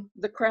working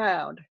the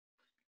crowd,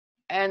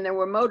 and there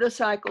were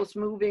motorcycles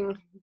moving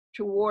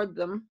toward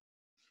them,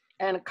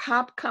 and a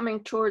cop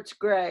coming towards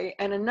Grey,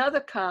 and another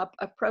cop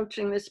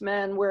approaching this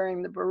man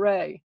wearing the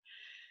beret.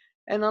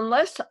 And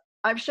unless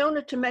I've shown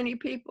it to many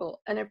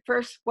people, and at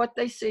first what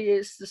they see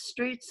is the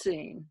street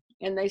scene,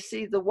 and they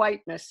see the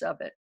whiteness of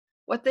it.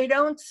 What they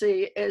don't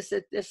see is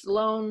that this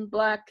lone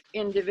black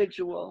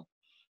individual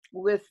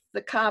with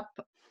the cop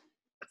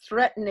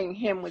threatening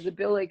him with a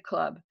billy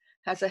club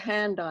has a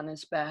hand on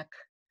his back.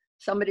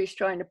 Somebody's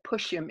trying to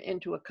push him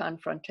into a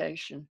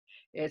confrontation.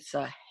 It's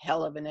a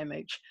hell of an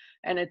image,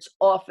 and it's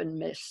often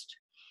missed.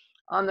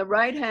 On the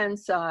right-hand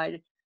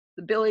side,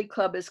 the billy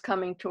club is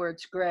coming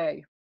towards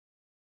Grey.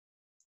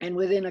 And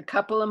within a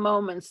couple of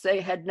moments, they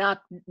had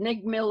knocked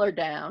Nick Miller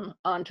down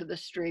onto the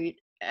street,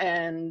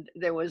 and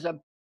there was a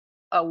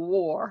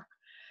war.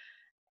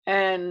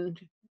 And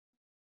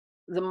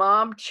the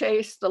mob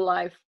chased the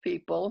life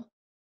people.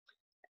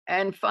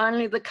 And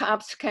finally, the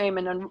cops came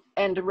in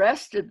and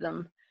arrested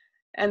them.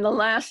 And the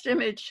last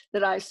image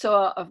that I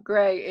saw of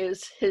Grey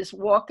is his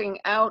walking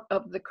out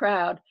of the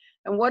crowd.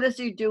 And what is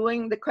he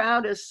doing? The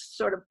crowd is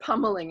sort of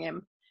pummeling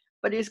him,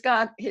 but he's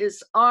got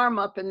his arm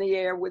up in the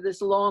air with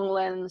his long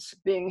lens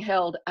being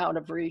held out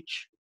of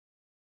reach.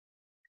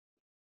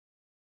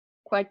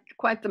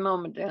 Quite the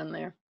moment down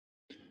there.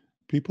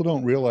 People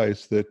don't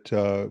realize that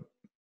the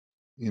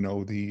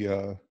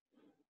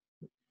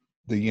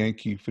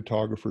Yankee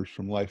photographers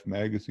from Life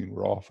magazine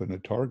were often a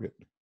target.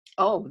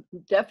 Oh,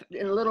 definitely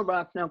in Little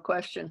Rock, no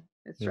question.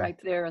 It's right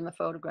there in the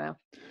photograph.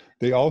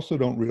 They also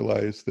don't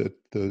realize that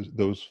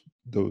those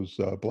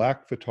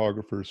black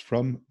photographers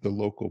from the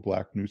local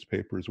black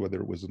newspapers,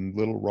 whether it was in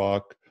Little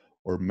Rock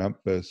or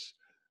Memphis,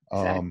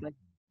 Exactly.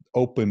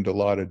 opened a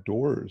lot of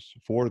doors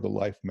for the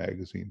Life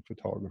magazine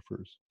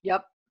photographers.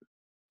 Yep.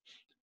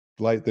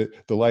 Like the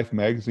Life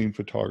magazine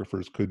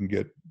photographers couldn't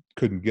get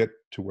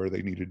to where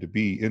they needed to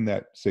be in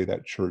that, say,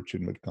 that church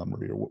in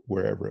Montgomery or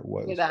wherever it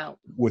was,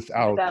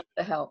 without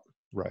the help.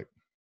 Right.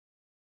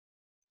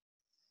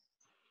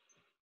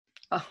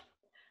 Oh,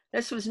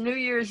 this was New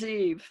Year's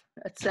Eve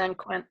at San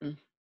Quentin.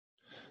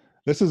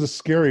 This is a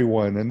scary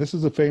one, and this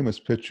is a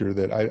famous picture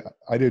that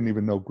I didn't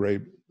even know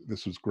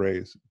this was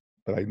Grey's,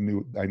 but I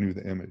knew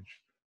the image.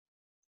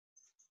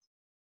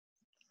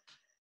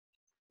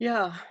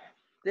 Yeah,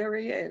 there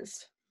he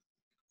is.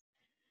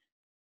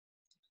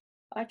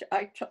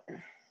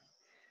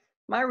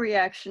 My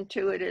reaction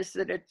to it is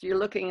that you're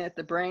looking at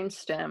the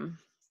brainstem.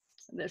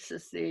 This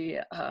is the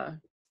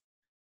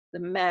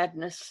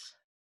madness,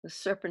 the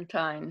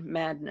serpentine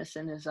madness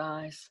in his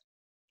eyes.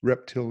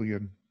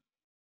 Reptilian.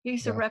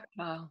 He's a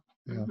reptile.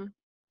 Yeah. Mm-hmm.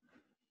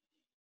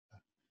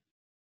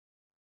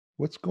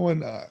 What's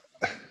going on?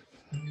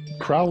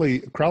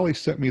 Crowley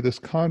sent me this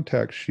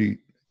contact sheet.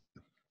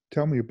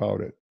 Tell me about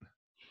it.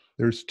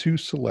 There's 2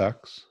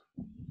 selects.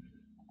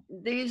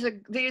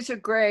 These are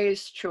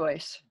Grey's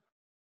choice.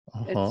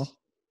 Uh-huh.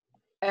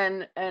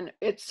 And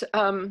it's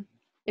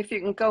if you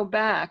can go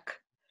back.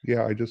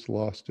 Yeah, I just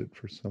lost it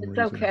for some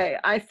reason. It's okay.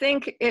 I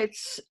think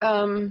it's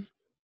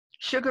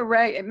Sugar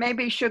Ray. It may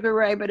be Sugar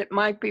Ray, but it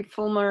might be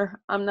Fulmer.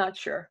 I'm not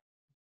sure.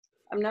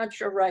 I'm not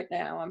sure right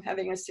now. I'm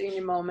having a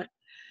senior moment.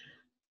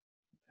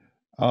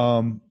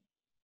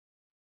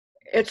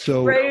 It's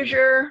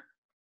Frazier.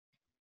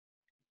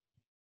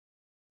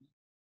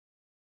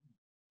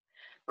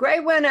 Grey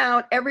went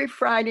out every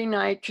Friday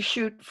night to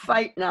shoot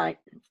Fight Night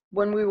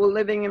when we were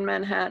living in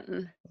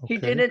Manhattan. Okay. He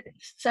did it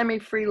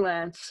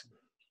semi-freelance.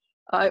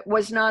 It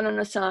was not an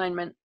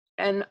assignment.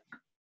 And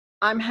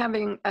I'm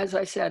having, as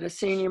I said, a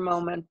senior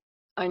moment.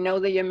 I know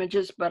the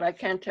images, but I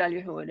can't tell you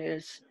who it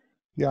is.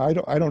 Yeah,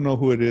 I don't know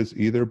who it is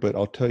either, but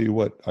I'll tell you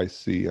what I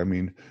see. I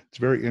mean, it's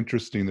very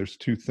interesting. There's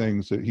two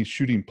things that he's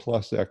shooting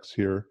plus X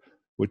here,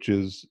 which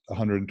is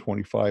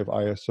 125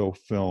 ISO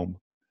film,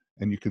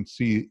 and you can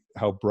see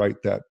how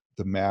bright that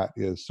the matte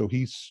is. So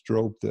he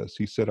strobed this.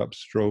 He set up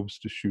strobes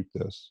to shoot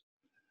this,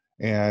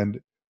 and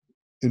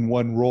in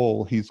one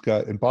roll, he's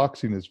got. And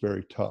boxing is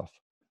very tough,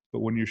 but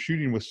when you're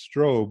shooting with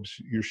strobes,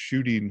 you're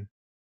shooting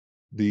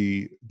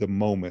the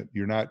moment.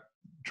 You're not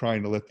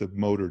trying to let the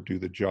motor do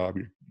the job.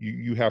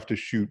 You have to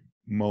shoot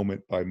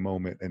moment by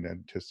moment and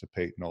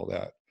anticipate and all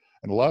that.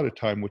 And a lot of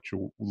time what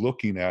you're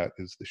looking at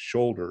is the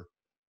shoulder.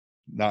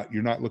 Not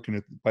You're not looking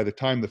at, by the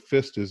time the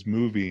fist is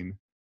moving,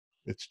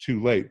 it's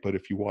too late. But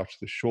if you watch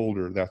the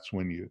shoulder, that's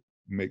when you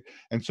make.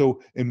 And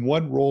so in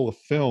one roll of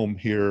film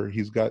here,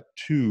 he's got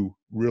two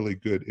really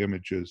good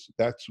images.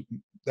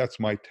 That's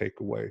my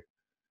takeaway.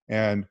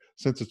 And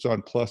since it's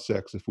on plus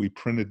X, if we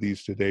printed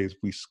these today, if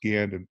we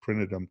scanned and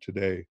printed them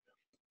today,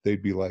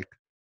 they'd be like,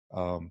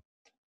 um,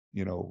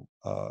 you know,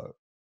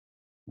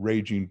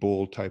 Raging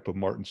Bull type of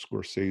Martin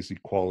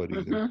Scorsese quality.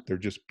 Mm-hmm. They're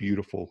just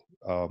beautiful.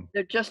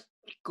 They're just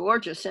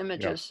gorgeous Yeah.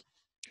 images.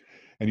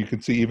 And you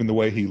can see even the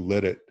way he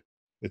lit it.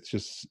 It's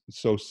just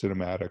so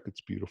cinematic.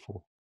 It's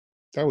beautiful.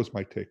 That was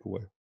my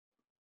takeaway.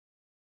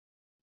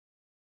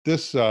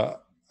 This, I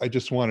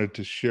just wanted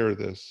to share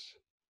this.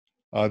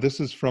 This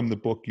is from the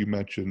book you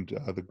mentioned,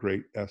 The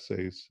Great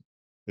Essays.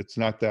 It's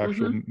not the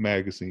actual Mm-hmm.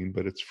 magazine,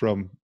 but it's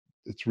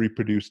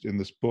reproduced in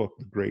this book,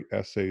 The Great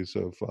Essays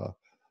of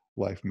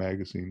Life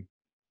magazine.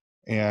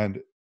 And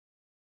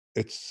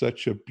it's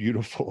such a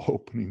beautiful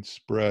opening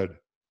spread.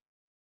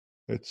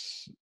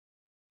 It's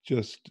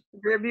just,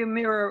 Rearview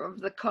mirror of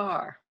the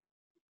car.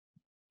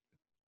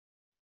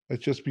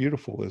 it's just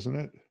beautiful, isn't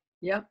it?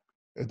 Yep.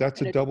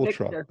 That's And a it's double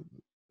Victor. truck.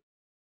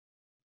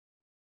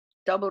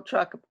 Double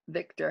truck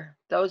Victor.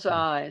 Those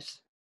eyes,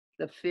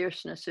 the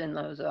fierceness in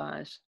those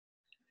eyes.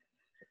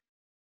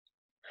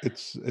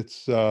 It's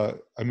I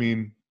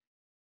mean,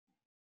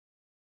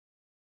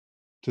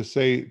 to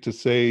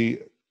say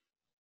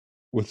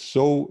with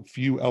so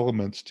few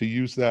elements, to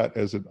use that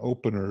as an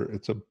opener,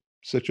 it's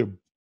such a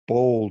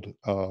bold,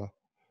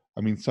 I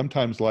mean,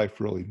 sometimes life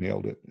really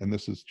nailed it, and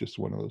this is just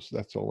one of those.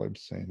 That's all I'm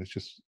saying. It's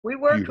just We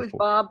worked with beautiful.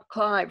 Bob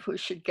Clive, who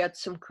should get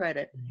some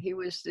credit. He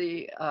was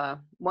the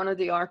one of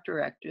the art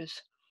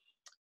directors,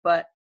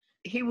 but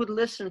he would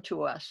listen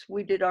to us.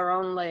 We did our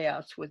own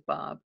layouts with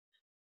Bob,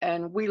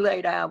 and we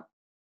laid out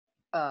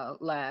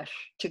Lash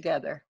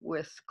together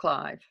with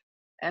Clive.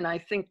 And I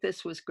think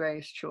this was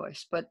Gray's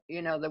choice, but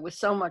you know, there was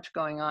so much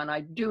going on. I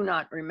do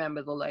not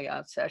remember the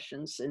layout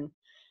sessions in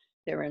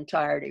their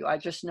entirety. I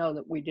just know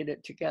that we did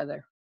it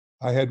together.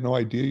 I had no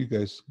idea you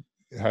guys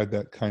had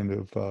that kind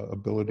of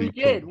ability We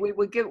to. did. We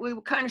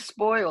were kind of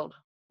spoiled.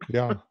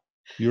 Yeah,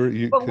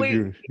 you But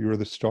because you were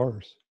the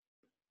stars.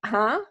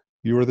 huh?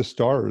 You were the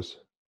stars.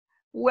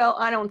 Well,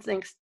 I don't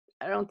think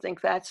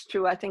that's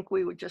true. I think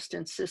we were just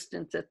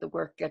insistent that the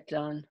work get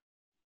done.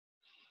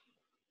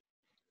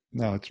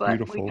 No, it's But we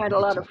beautiful. had a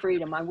lot of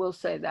freedom, I will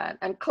say that.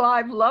 And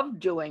Clive loved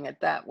doing it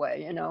that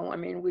way, you know. I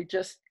mean, we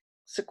just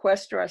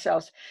sequester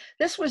ourselves.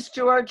 This was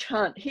George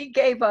Hunt. He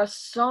gave us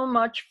so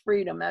much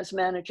freedom as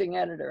managing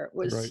editor. It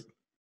was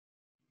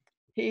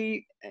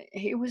Right.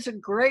 he was a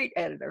great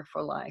editor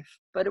for Life,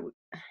 but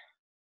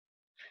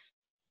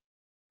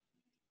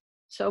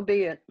so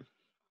be it.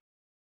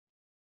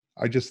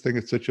 I just think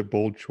it's such a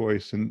bold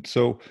choice. And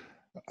so,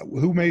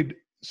 who made?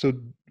 So,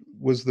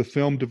 was the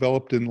film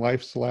developed in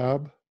Life's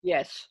lab?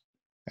 Yes.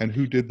 And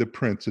who did the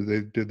prints? Did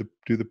they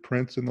do the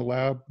prints in the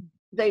lab?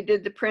 They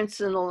did the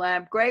prints in the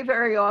lab. Gray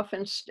very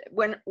often,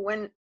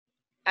 when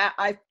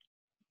I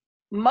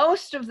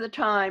most of the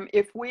time,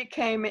 if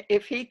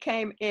he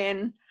came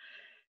in,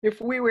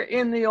 if we were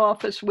in the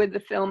office with the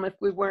film, if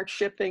we weren't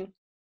shipping,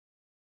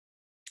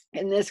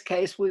 in this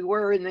case, we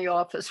were in the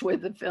office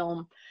with the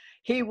film,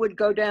 he would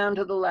go down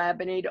to the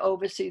lab and he'd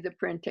oversee the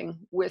printing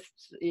with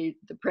the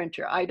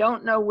printer. I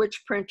don't know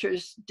which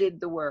printers did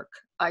the work.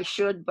 I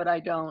should, but I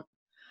don't.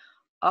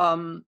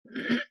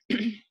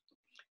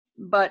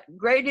 But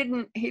Gray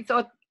didn't, he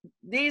thought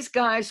these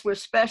guys were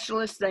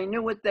specialists. They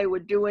knew what they were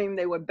doing.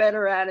 They were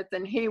better at it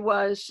than he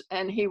was.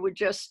 And he would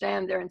just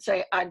stand there and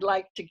say, I'd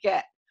like to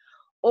get.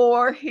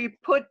 Or he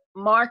put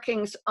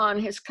markings on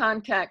his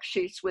contact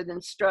sheets with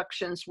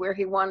instructions where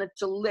he wanted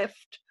to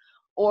lift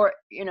or,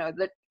 you know,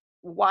 that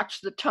watch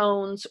the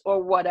tones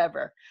or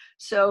whatever.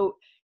 So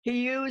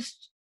he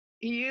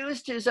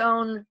used his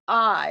own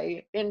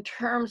eye in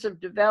terms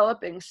of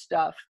developing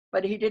stuff,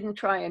 but he didn't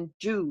try and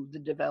do the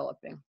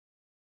developing.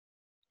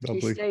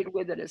 Lovely. He stayed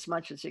with it as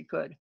much as he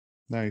could.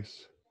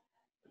 Nice.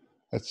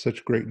 That's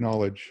such great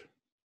knowledge.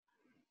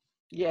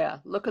 Yeah,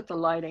 look at the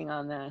lighting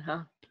on that,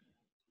 huh?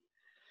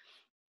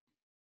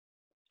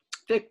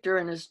 Victor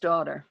and his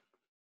daughter.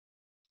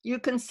 You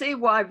can see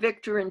why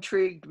Victor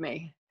intrigued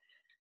me.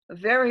 A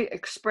very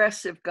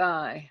expressive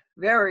guy,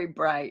 very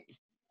bright,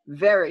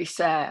 very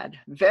sad,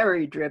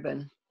 very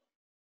driven.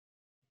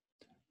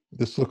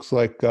 This looks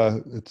like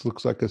it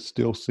looks like a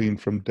still scene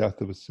from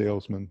Death of a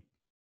Salesman.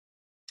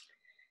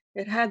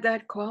 It had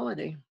that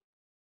quality.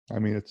 I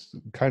mean, it's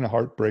kind of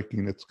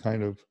heartbreaking. It's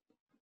kind of,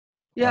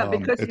 Yeah,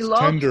 because he it's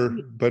lost, tender,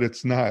 but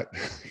it's not.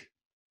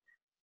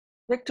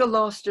 Victor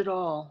lost it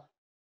all.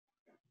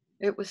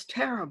 It was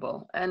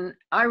terrible. And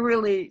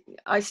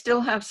I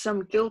still have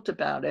some guilt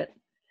about it.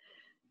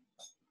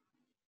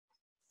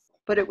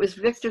 But it was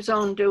Victor's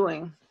own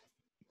doing.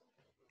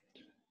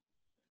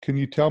 Can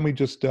you tell me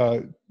just,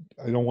 I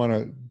don't want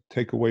to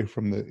take away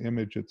from the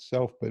image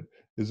itself, but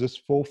is this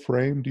full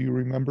frame? Do you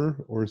remember?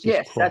 Or is this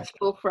Yes, that's cropped?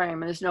 full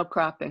frame. There's no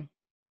cropping.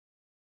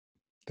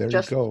 There you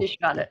Just go. she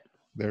shot it.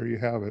 There you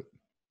have it.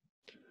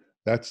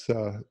 That's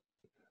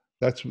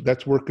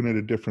working at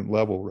a different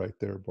level right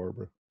there,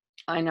 Barbara.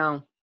 I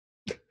know.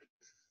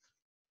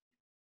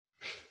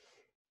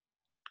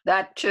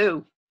 That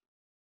too.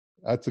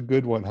 That's a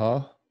good one,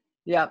 huh?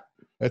 Yep.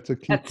 That's a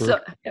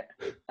keeper.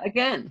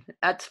 Again,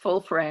 that's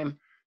full frame.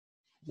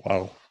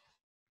 Wow.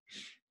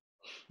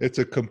 It's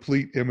a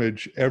complete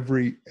image,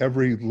 every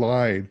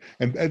line.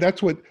 And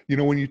that's what,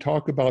 when you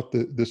talk about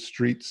the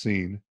street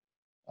scene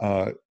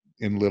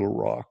in Little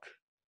Rock,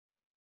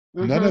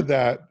 none of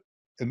that,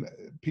 and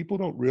people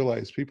don't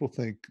realize, people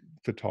think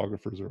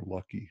photographers are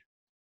lucky.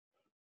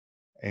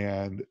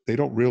 And they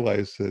don't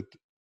realize that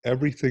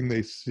everything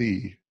they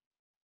see,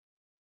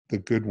 the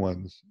good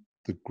ones,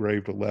 the Grey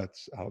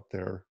Villets out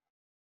there,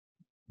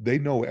 they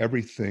know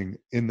everything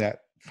in that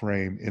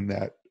frame, in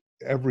that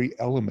every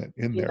element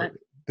in there.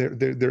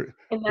 They're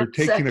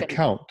taking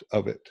account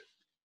of it.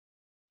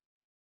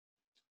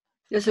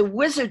 There's a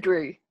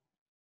wizardry.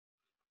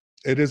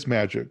 It is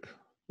magic.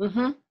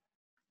 Mm-hmm.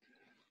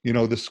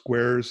 The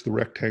squares, the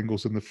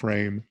rectangles in the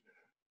frame,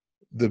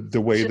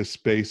 the way the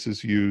space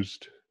is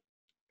used.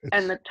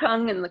 And the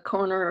tongue in the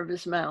corner of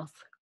his mouth.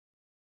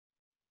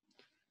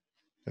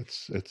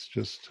 It's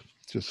just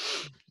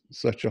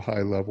such a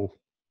high level.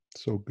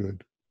 So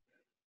good.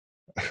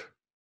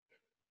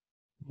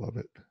 Love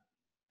it.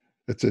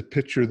 It's a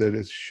picture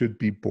that should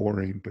be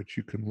boring, but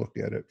you can look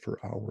at it for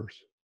hours.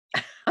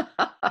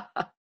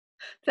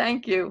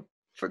 Thank you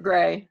for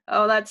Grey.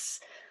 Oh, that's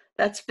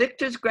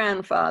Victor's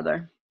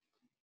grandfather,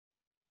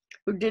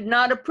 who did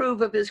not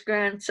approve of his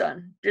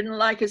grandson, didn't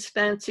like his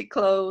fancy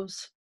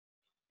clothes.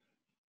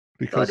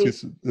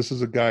 Because this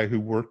is a guy who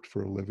worked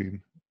for a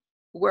living.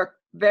 Worked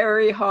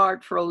very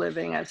hard for a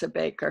living as a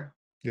baker.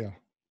 Yeah.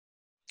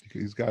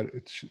 He's got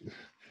it.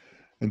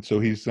 And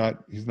so he's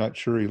not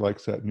sure he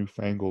likes that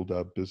newfangled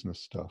business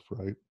stuff,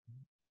 right?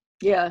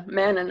 Yeah,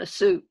 man in a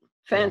suit,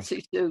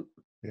 fancy suit.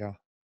 Yeah,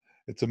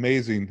 it's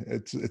amazing.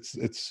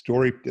 It's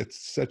story.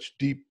 It's such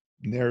deep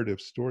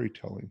narrative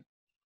storytelling.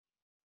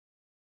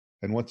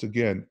 And once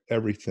again,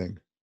 everything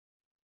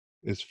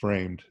is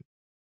framed.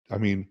 I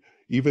mean,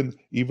 even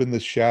the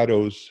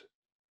shadows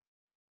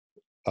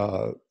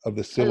of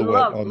the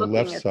silhouette on the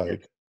left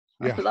side.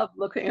 Yeah. I love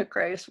looking at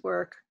Gray's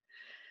work.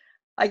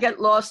 I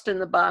get lost in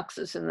the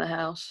boxes in the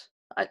house.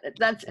 I'm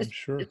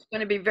sure it's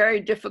going to be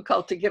very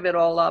difficult to give it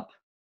all up.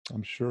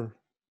 I'm sure.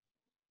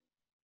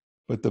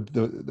 But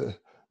the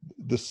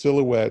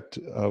silhouette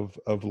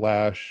of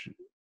Lash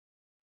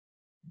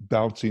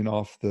bouncing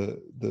off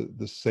the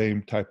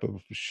same type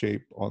of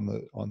shape on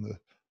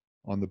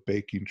the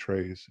baking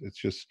trays,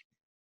 it's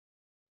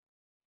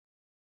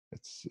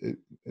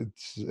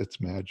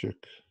magic.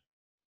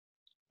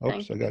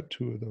 Oops, I got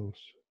two of those.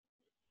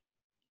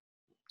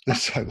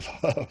 This I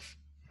love.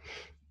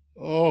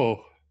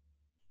 Oh,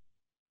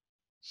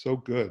 so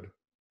good.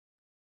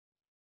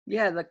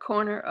 Yeah, the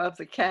corner of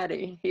the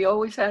caddy. He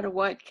always had a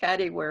white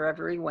caddy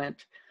wherever he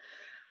went.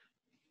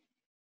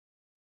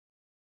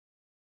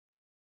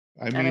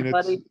 I mean, it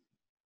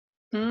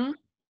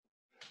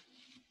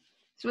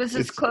was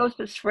his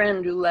closest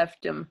friend who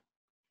left him.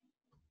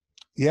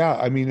 Yeah,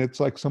 I mean, it's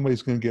like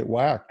somebody's going to get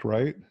whacked,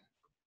 right?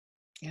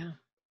 Yeah.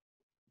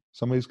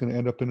 Somebody's going to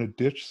end up in a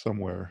ditch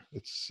somewhere.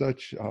 It's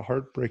such a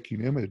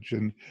heartbreaking image,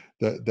 and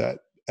that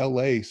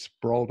LA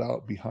sprawled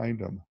out behind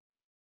him,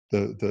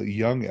 the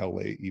young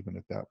LA even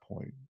at that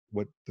point.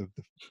 What the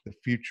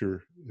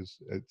future is,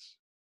 it's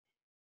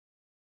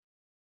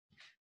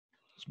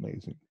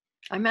amazing.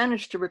 I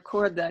managed to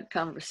record that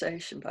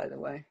conversation, by the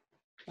way.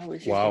 I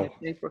was using a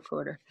tape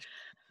recorder.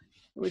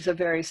 It was a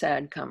very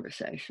sad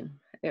conversation.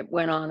 It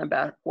went on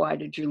about why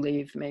did you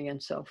leave me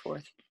and so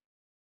forth.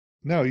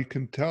 No, you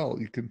can tell.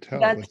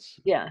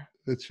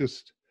 It's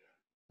just,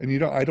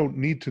 and I don't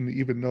need to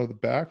even know the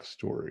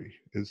backstory.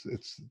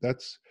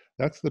 That's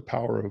the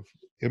power of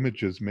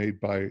images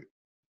made by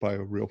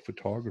a real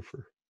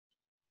photographer.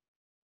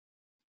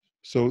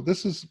 So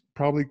this is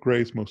probably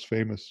Gray's most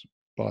famous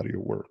body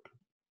of work.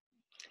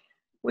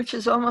 Which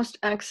is almost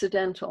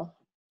accidental.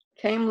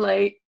 Came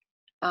late.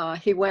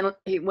 He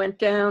went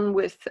down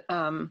with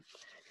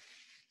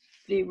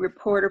the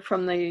reporter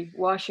from the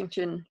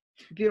Washington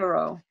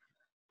Bureau,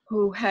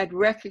 who had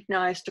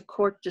recognized a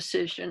court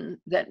decision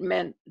that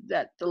meant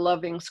that the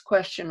Lovings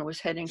question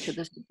was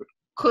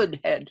could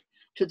head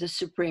to the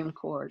Supreme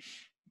Court.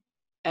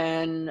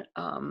 And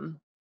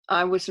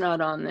I was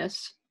not on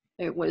this.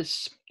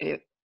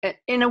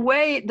 In a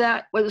way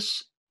that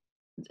was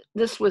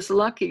this was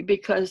lucky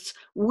because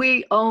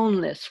we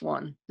own this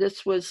one.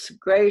 This was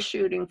Grey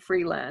shooting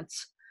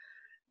freelance.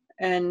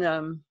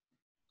 And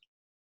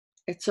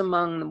it's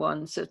among the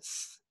ones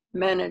that's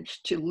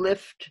managed to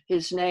lift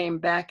his name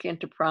back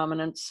into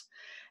prominence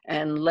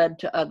and led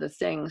to other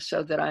things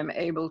so that I'm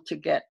able to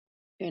get,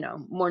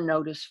 more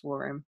notice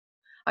for him.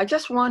 I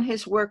just want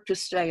his work to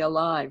stay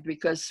alive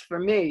because for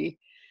me,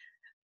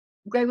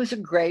 Grey was a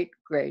great,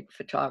 great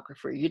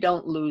photographer. You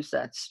don't lose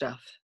that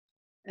stuff.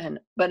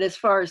 But as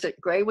far as that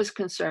Grey was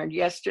concerned,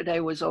 yesterday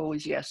was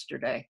always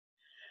yesterday.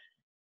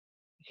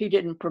 He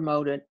didn't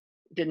promote it,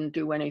 didn't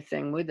do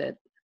anything with it.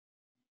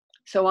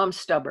 So I'm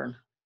stubborn.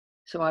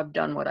 So I've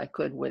done what I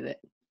could with it.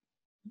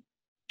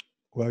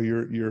 Well,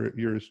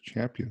 you're his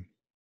champion.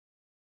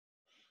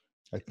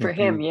 I think for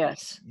him,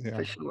 yes, yeah.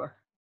 For sure.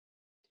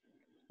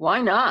 Why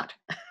not?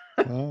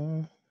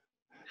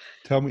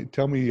 Tell me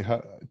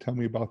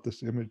about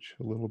this image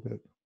a little bit.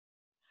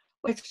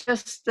 It's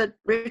just that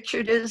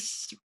Richard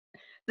is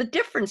the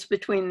difference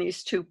between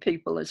these two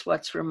people is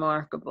what's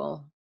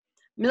remarkable.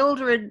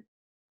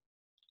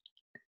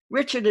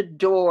 Richard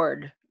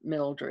adored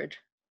Mildred,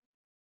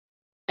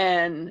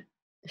 and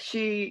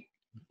she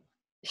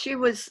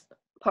was,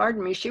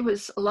 pardon me, she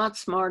was a lot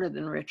smarter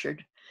than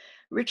Richard.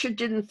 Richard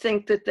didn't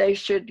think that they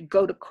should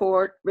go to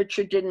court.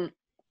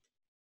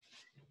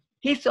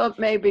 He thought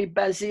maybe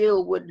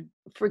Basile would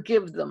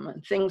forgive them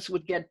and things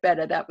would get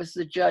better. That was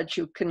the judge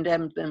who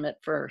condemned them at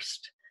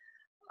first.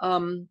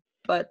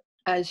 But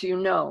as you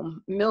know,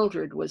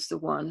 Mildred was the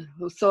one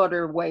who thought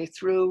her way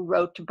through,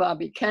 wrote to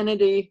Bobby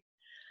Kennedy,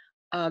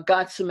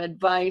 got some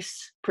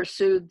advice,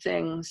 pursued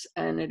things,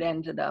 and it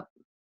ended up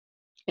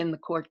in the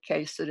court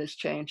case that has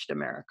changed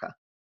America.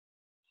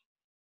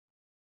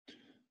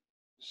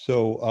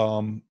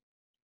 So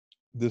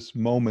this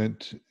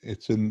moment,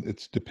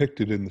 it's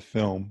depicted in the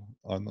film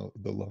on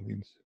the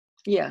Lovings.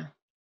 Yeah.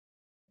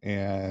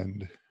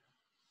 And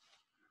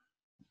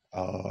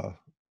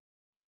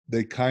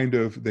they kind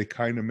of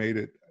made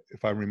it,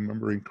 if I'm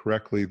remembering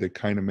correctly, they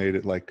kind of made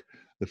it like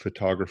the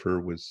photographer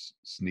was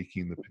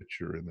sneaking the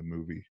picture in the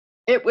movie.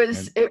 It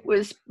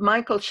was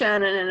Michael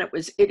Shannon, and it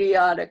was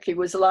idiotic. He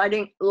was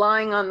lying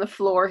on the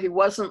floor. He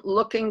wasn't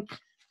looking,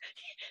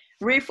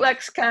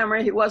 reflex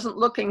camera, he wasn't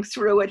looking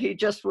through it. He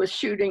just was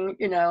shooting,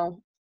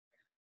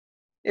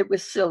 it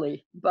was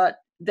silly, but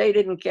they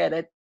didn't get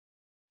it.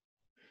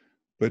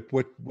 But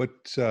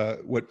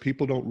what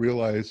people don't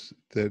realize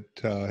that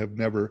have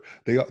never,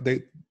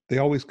 they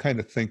always kind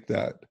of think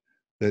that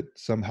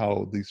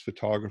somehow these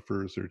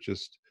photographers are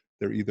just,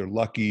 they're either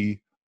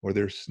lucky or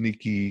they're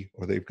sneaky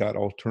or they've got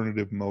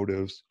alternative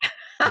motives.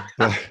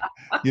 But,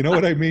 you know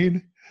what I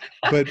mean?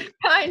 But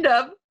kind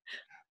of.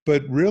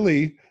 But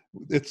really,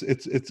 it's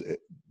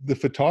the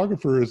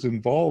photographer is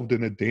involved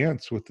in a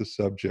dance with the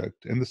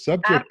subject, and the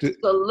subject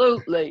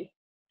absolutely.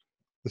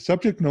 The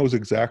subject knows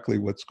exactly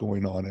what's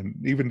going on, and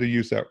even to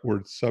use that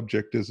word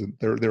 "subject" isn't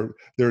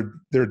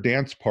their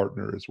dance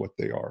partner is what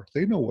they are.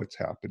 They know what's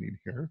happening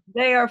here.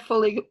 They are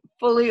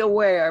fully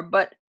aware,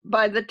 but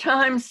by the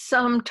time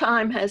some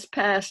time has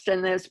passed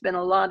and there's been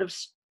a lot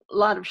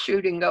of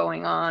shooting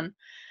going on,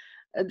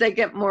 they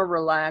get more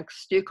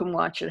relaxed. You can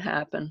watch it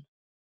happen.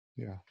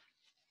 Yeah.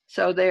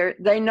 So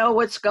they know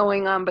what's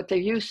going on, but they're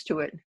used to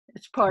it.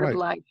 It's part of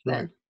life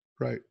then.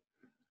 Right.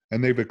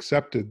 And they've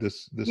accepted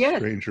this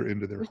stranger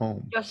into their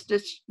home. Just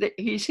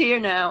he's here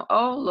now.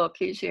 Oh, look,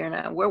 he's here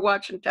now. We're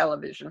watching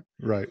television.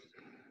 Right.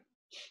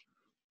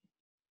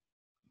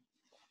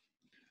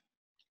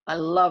 I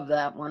love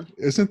that one.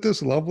 Isn't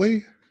this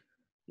lovely?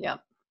 Yeah.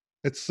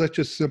 It's such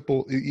a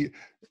simple,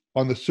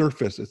 on the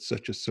surface, it's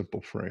such a simple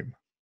frame.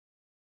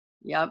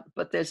 Yeah,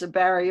 but there's a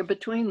barrier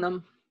between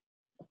them.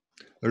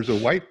 There's a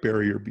white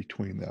barrier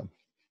between them.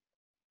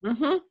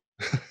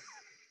 Mm-hmm.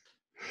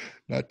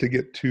 Not to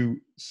get too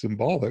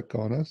symbolic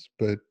on us,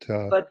 but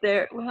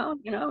there, well,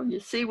 you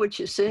see what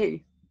you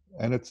see.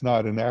 And it's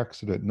not an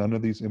accident. None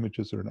of these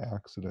images are an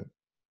accident.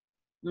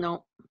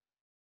 No.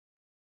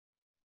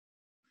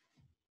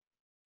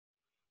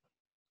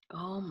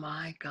 Oh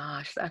my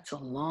gosh, that's a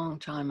long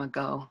time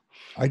ago.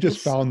 I just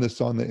found this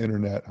on the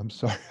internet. I'm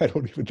sorry, I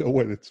don't even know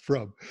what it's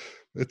from.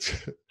 It's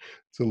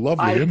a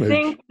lovely image. I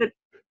think that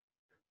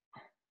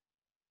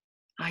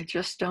I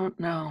just don't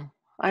know.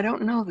 I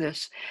don't know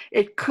this.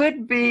 It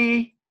could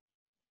be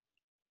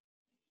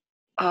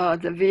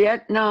the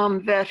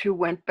Vietnam vet who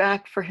went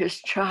back for his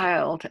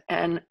child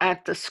and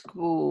at the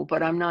school,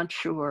 but I'm not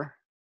sure.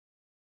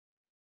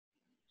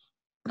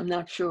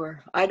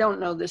 I don't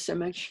know this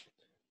image.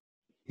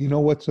 You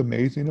know what's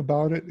amazing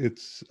about it?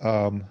 It's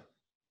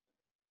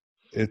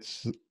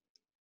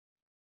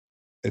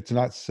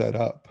not set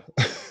up.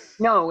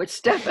 No,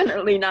 it's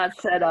definitely not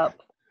set up.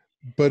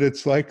 But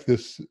it's like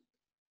this.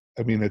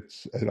 I mean,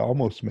 it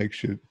almost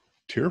makes you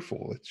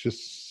tearful. It's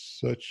just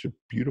such a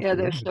beautiful. Yeah,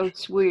 they're image. So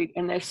sweet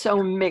and they're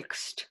so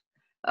mixed.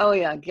 Oh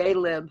yeah, gay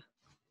lib.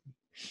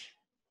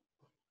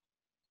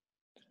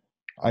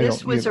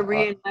 This was a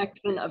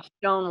reenactment of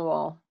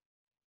Stonewall,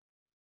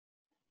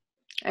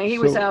 and he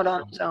was out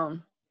on his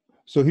own.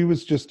 So he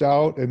was just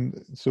out,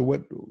 and so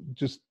what?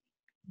 Just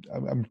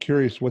I'm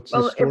curious, what's the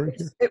Well, it story here?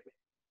 was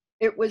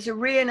it was a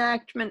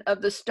reenactment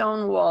of the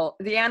Stonewall,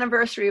 the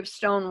anniversary of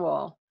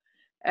Stonewall,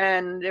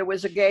 and there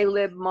was a gay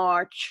lib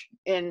march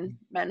in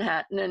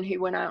Manhattan, and he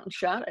went out and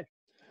shot it.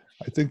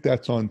 I think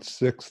that's on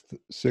Sixth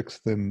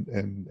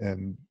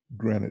and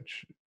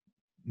Greenwich,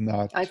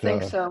 not. I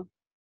think so.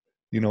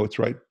 It's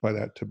right by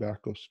that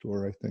tobacco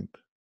store, I think.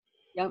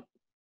 Yep,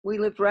 we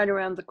lived right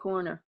around the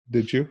corner.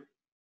 Did you?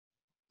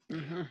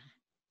 Mm-hmm.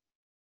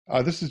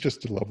 This is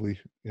just a lovely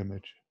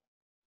image.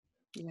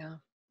 Yeah,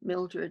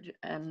 Mildred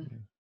and. Yeah.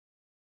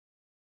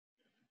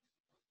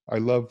 I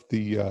love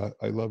the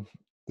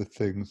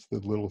things, the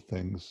little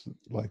things,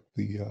 like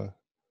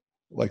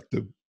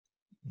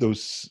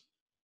those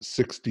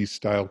 60s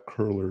style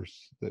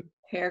curlers that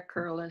Hair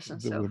curlers and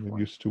the so women forth.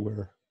 used to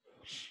wear.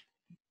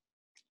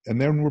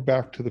 And then we're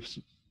back to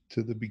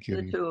the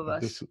beginning. The two of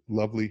us. This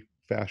lovely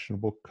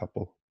fashionable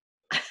couple.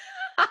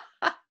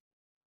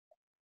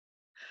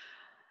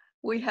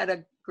 We had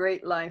a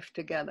great life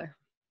together.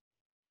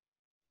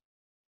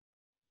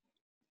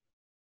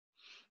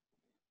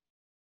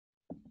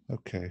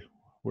 Okay,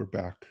 we're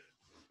back.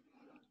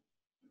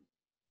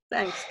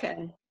 Thanks,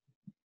 Ken.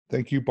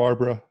 Thank you,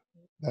 Barbara.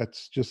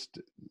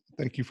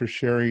 Thank you for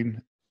sharing.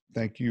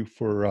 Thank you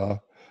for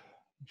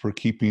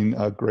keeping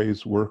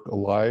Grey's work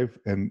alive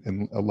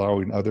and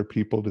allowing other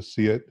people to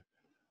see it.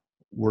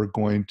 We're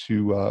going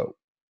to,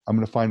 I'm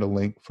going to find a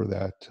link for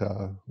that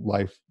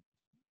Life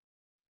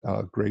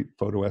Great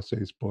Photo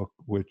Essays book,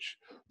 which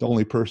the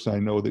only person I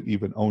know that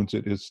even owns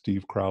it is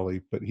Steve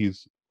Crowley, but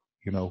he's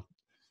a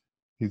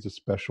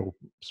special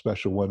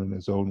one in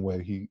his own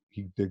way. He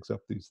digs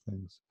up these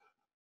things.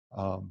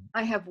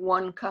 I have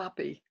one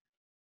copy.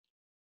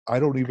 I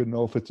don't even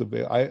know if it's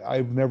available.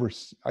 I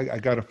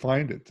got to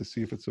find it to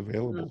see if it's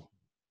available.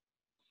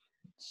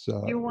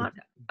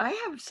 I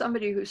have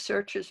somebody who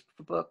searches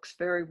for books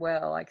very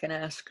well. I can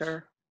ask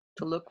her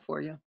to look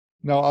for you.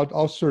 No,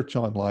 I'll search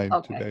online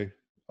Okay. today.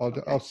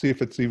 Okay. I'll see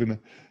if it's even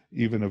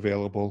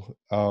available.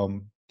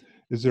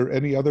 Is there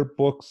any other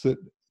books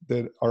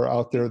that are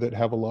out there that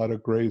have a lot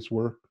of Grey's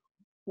work?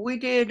 We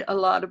did a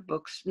lot of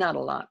books, not a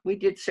lot. We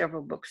did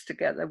several books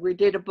together. We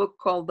did a book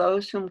called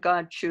Those Whom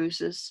God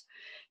Chooses.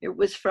 It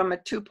was from a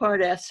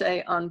 2-part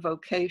essay on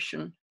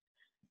vocation.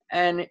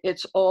 And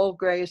it's all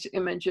Grey's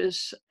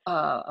images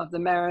of the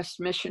Marist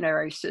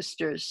missionary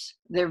sisters.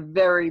 They're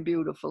very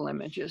beautiful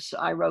images.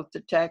 I wrote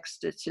the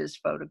text, it's his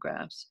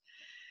photographs.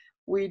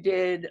 We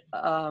did,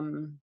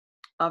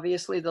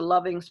 obviously, the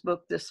Lovings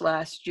book this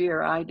last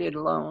year, I did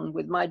alone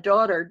with my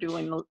daughter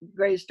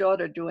Grey's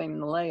daughter doing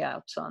the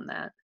layouts on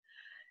that.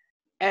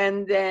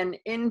 And then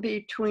in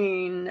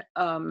between,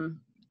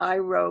 I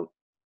wrote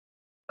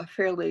a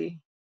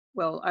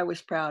I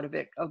was proud of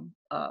it,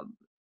 a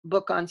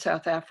book on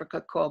South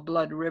Africa called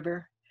Blood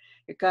River.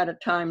 It got a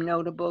Time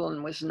Notable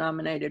and was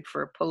nominated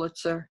for a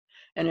Pulitzer.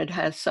 And it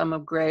has some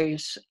of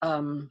Grey's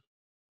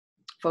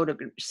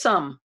photographs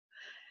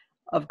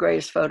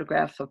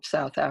of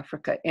South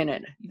Africa in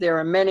it. There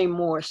are many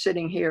more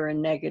sitting here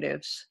in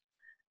negatives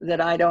that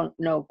I don't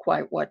know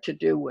quite what to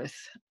do with.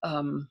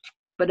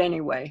 But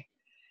anyway,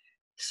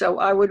 so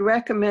I would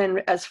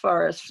recommend, as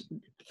far as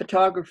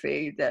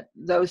photography, that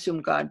Those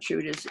Whom God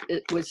Chooses.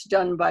 It was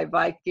done by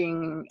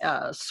Viking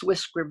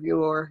Swiss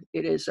gravure.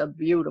 It is a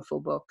beautiful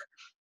book,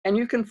 and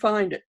you can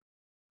find it.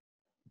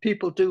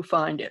 People do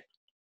find it.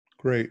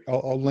 Great.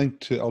 I'll link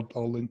to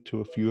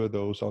a few of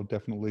those. I'll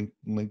definitely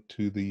link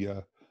to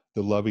the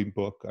Loving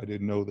book. I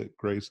didn't know that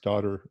Grey's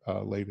daughter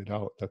laid it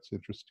out. That's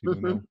interesting to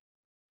know.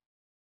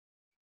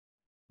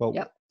 Well,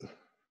 yep.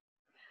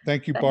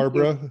 Thank you,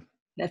 Barbara.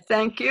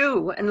 Thank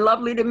you, and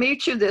lovely to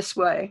meet you this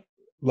way.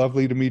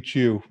 Lovely to meet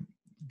you.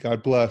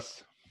 God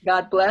bless.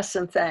 God bless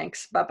and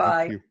thanks.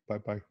 Bye-bye. Thank you.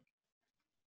 Bye-bye.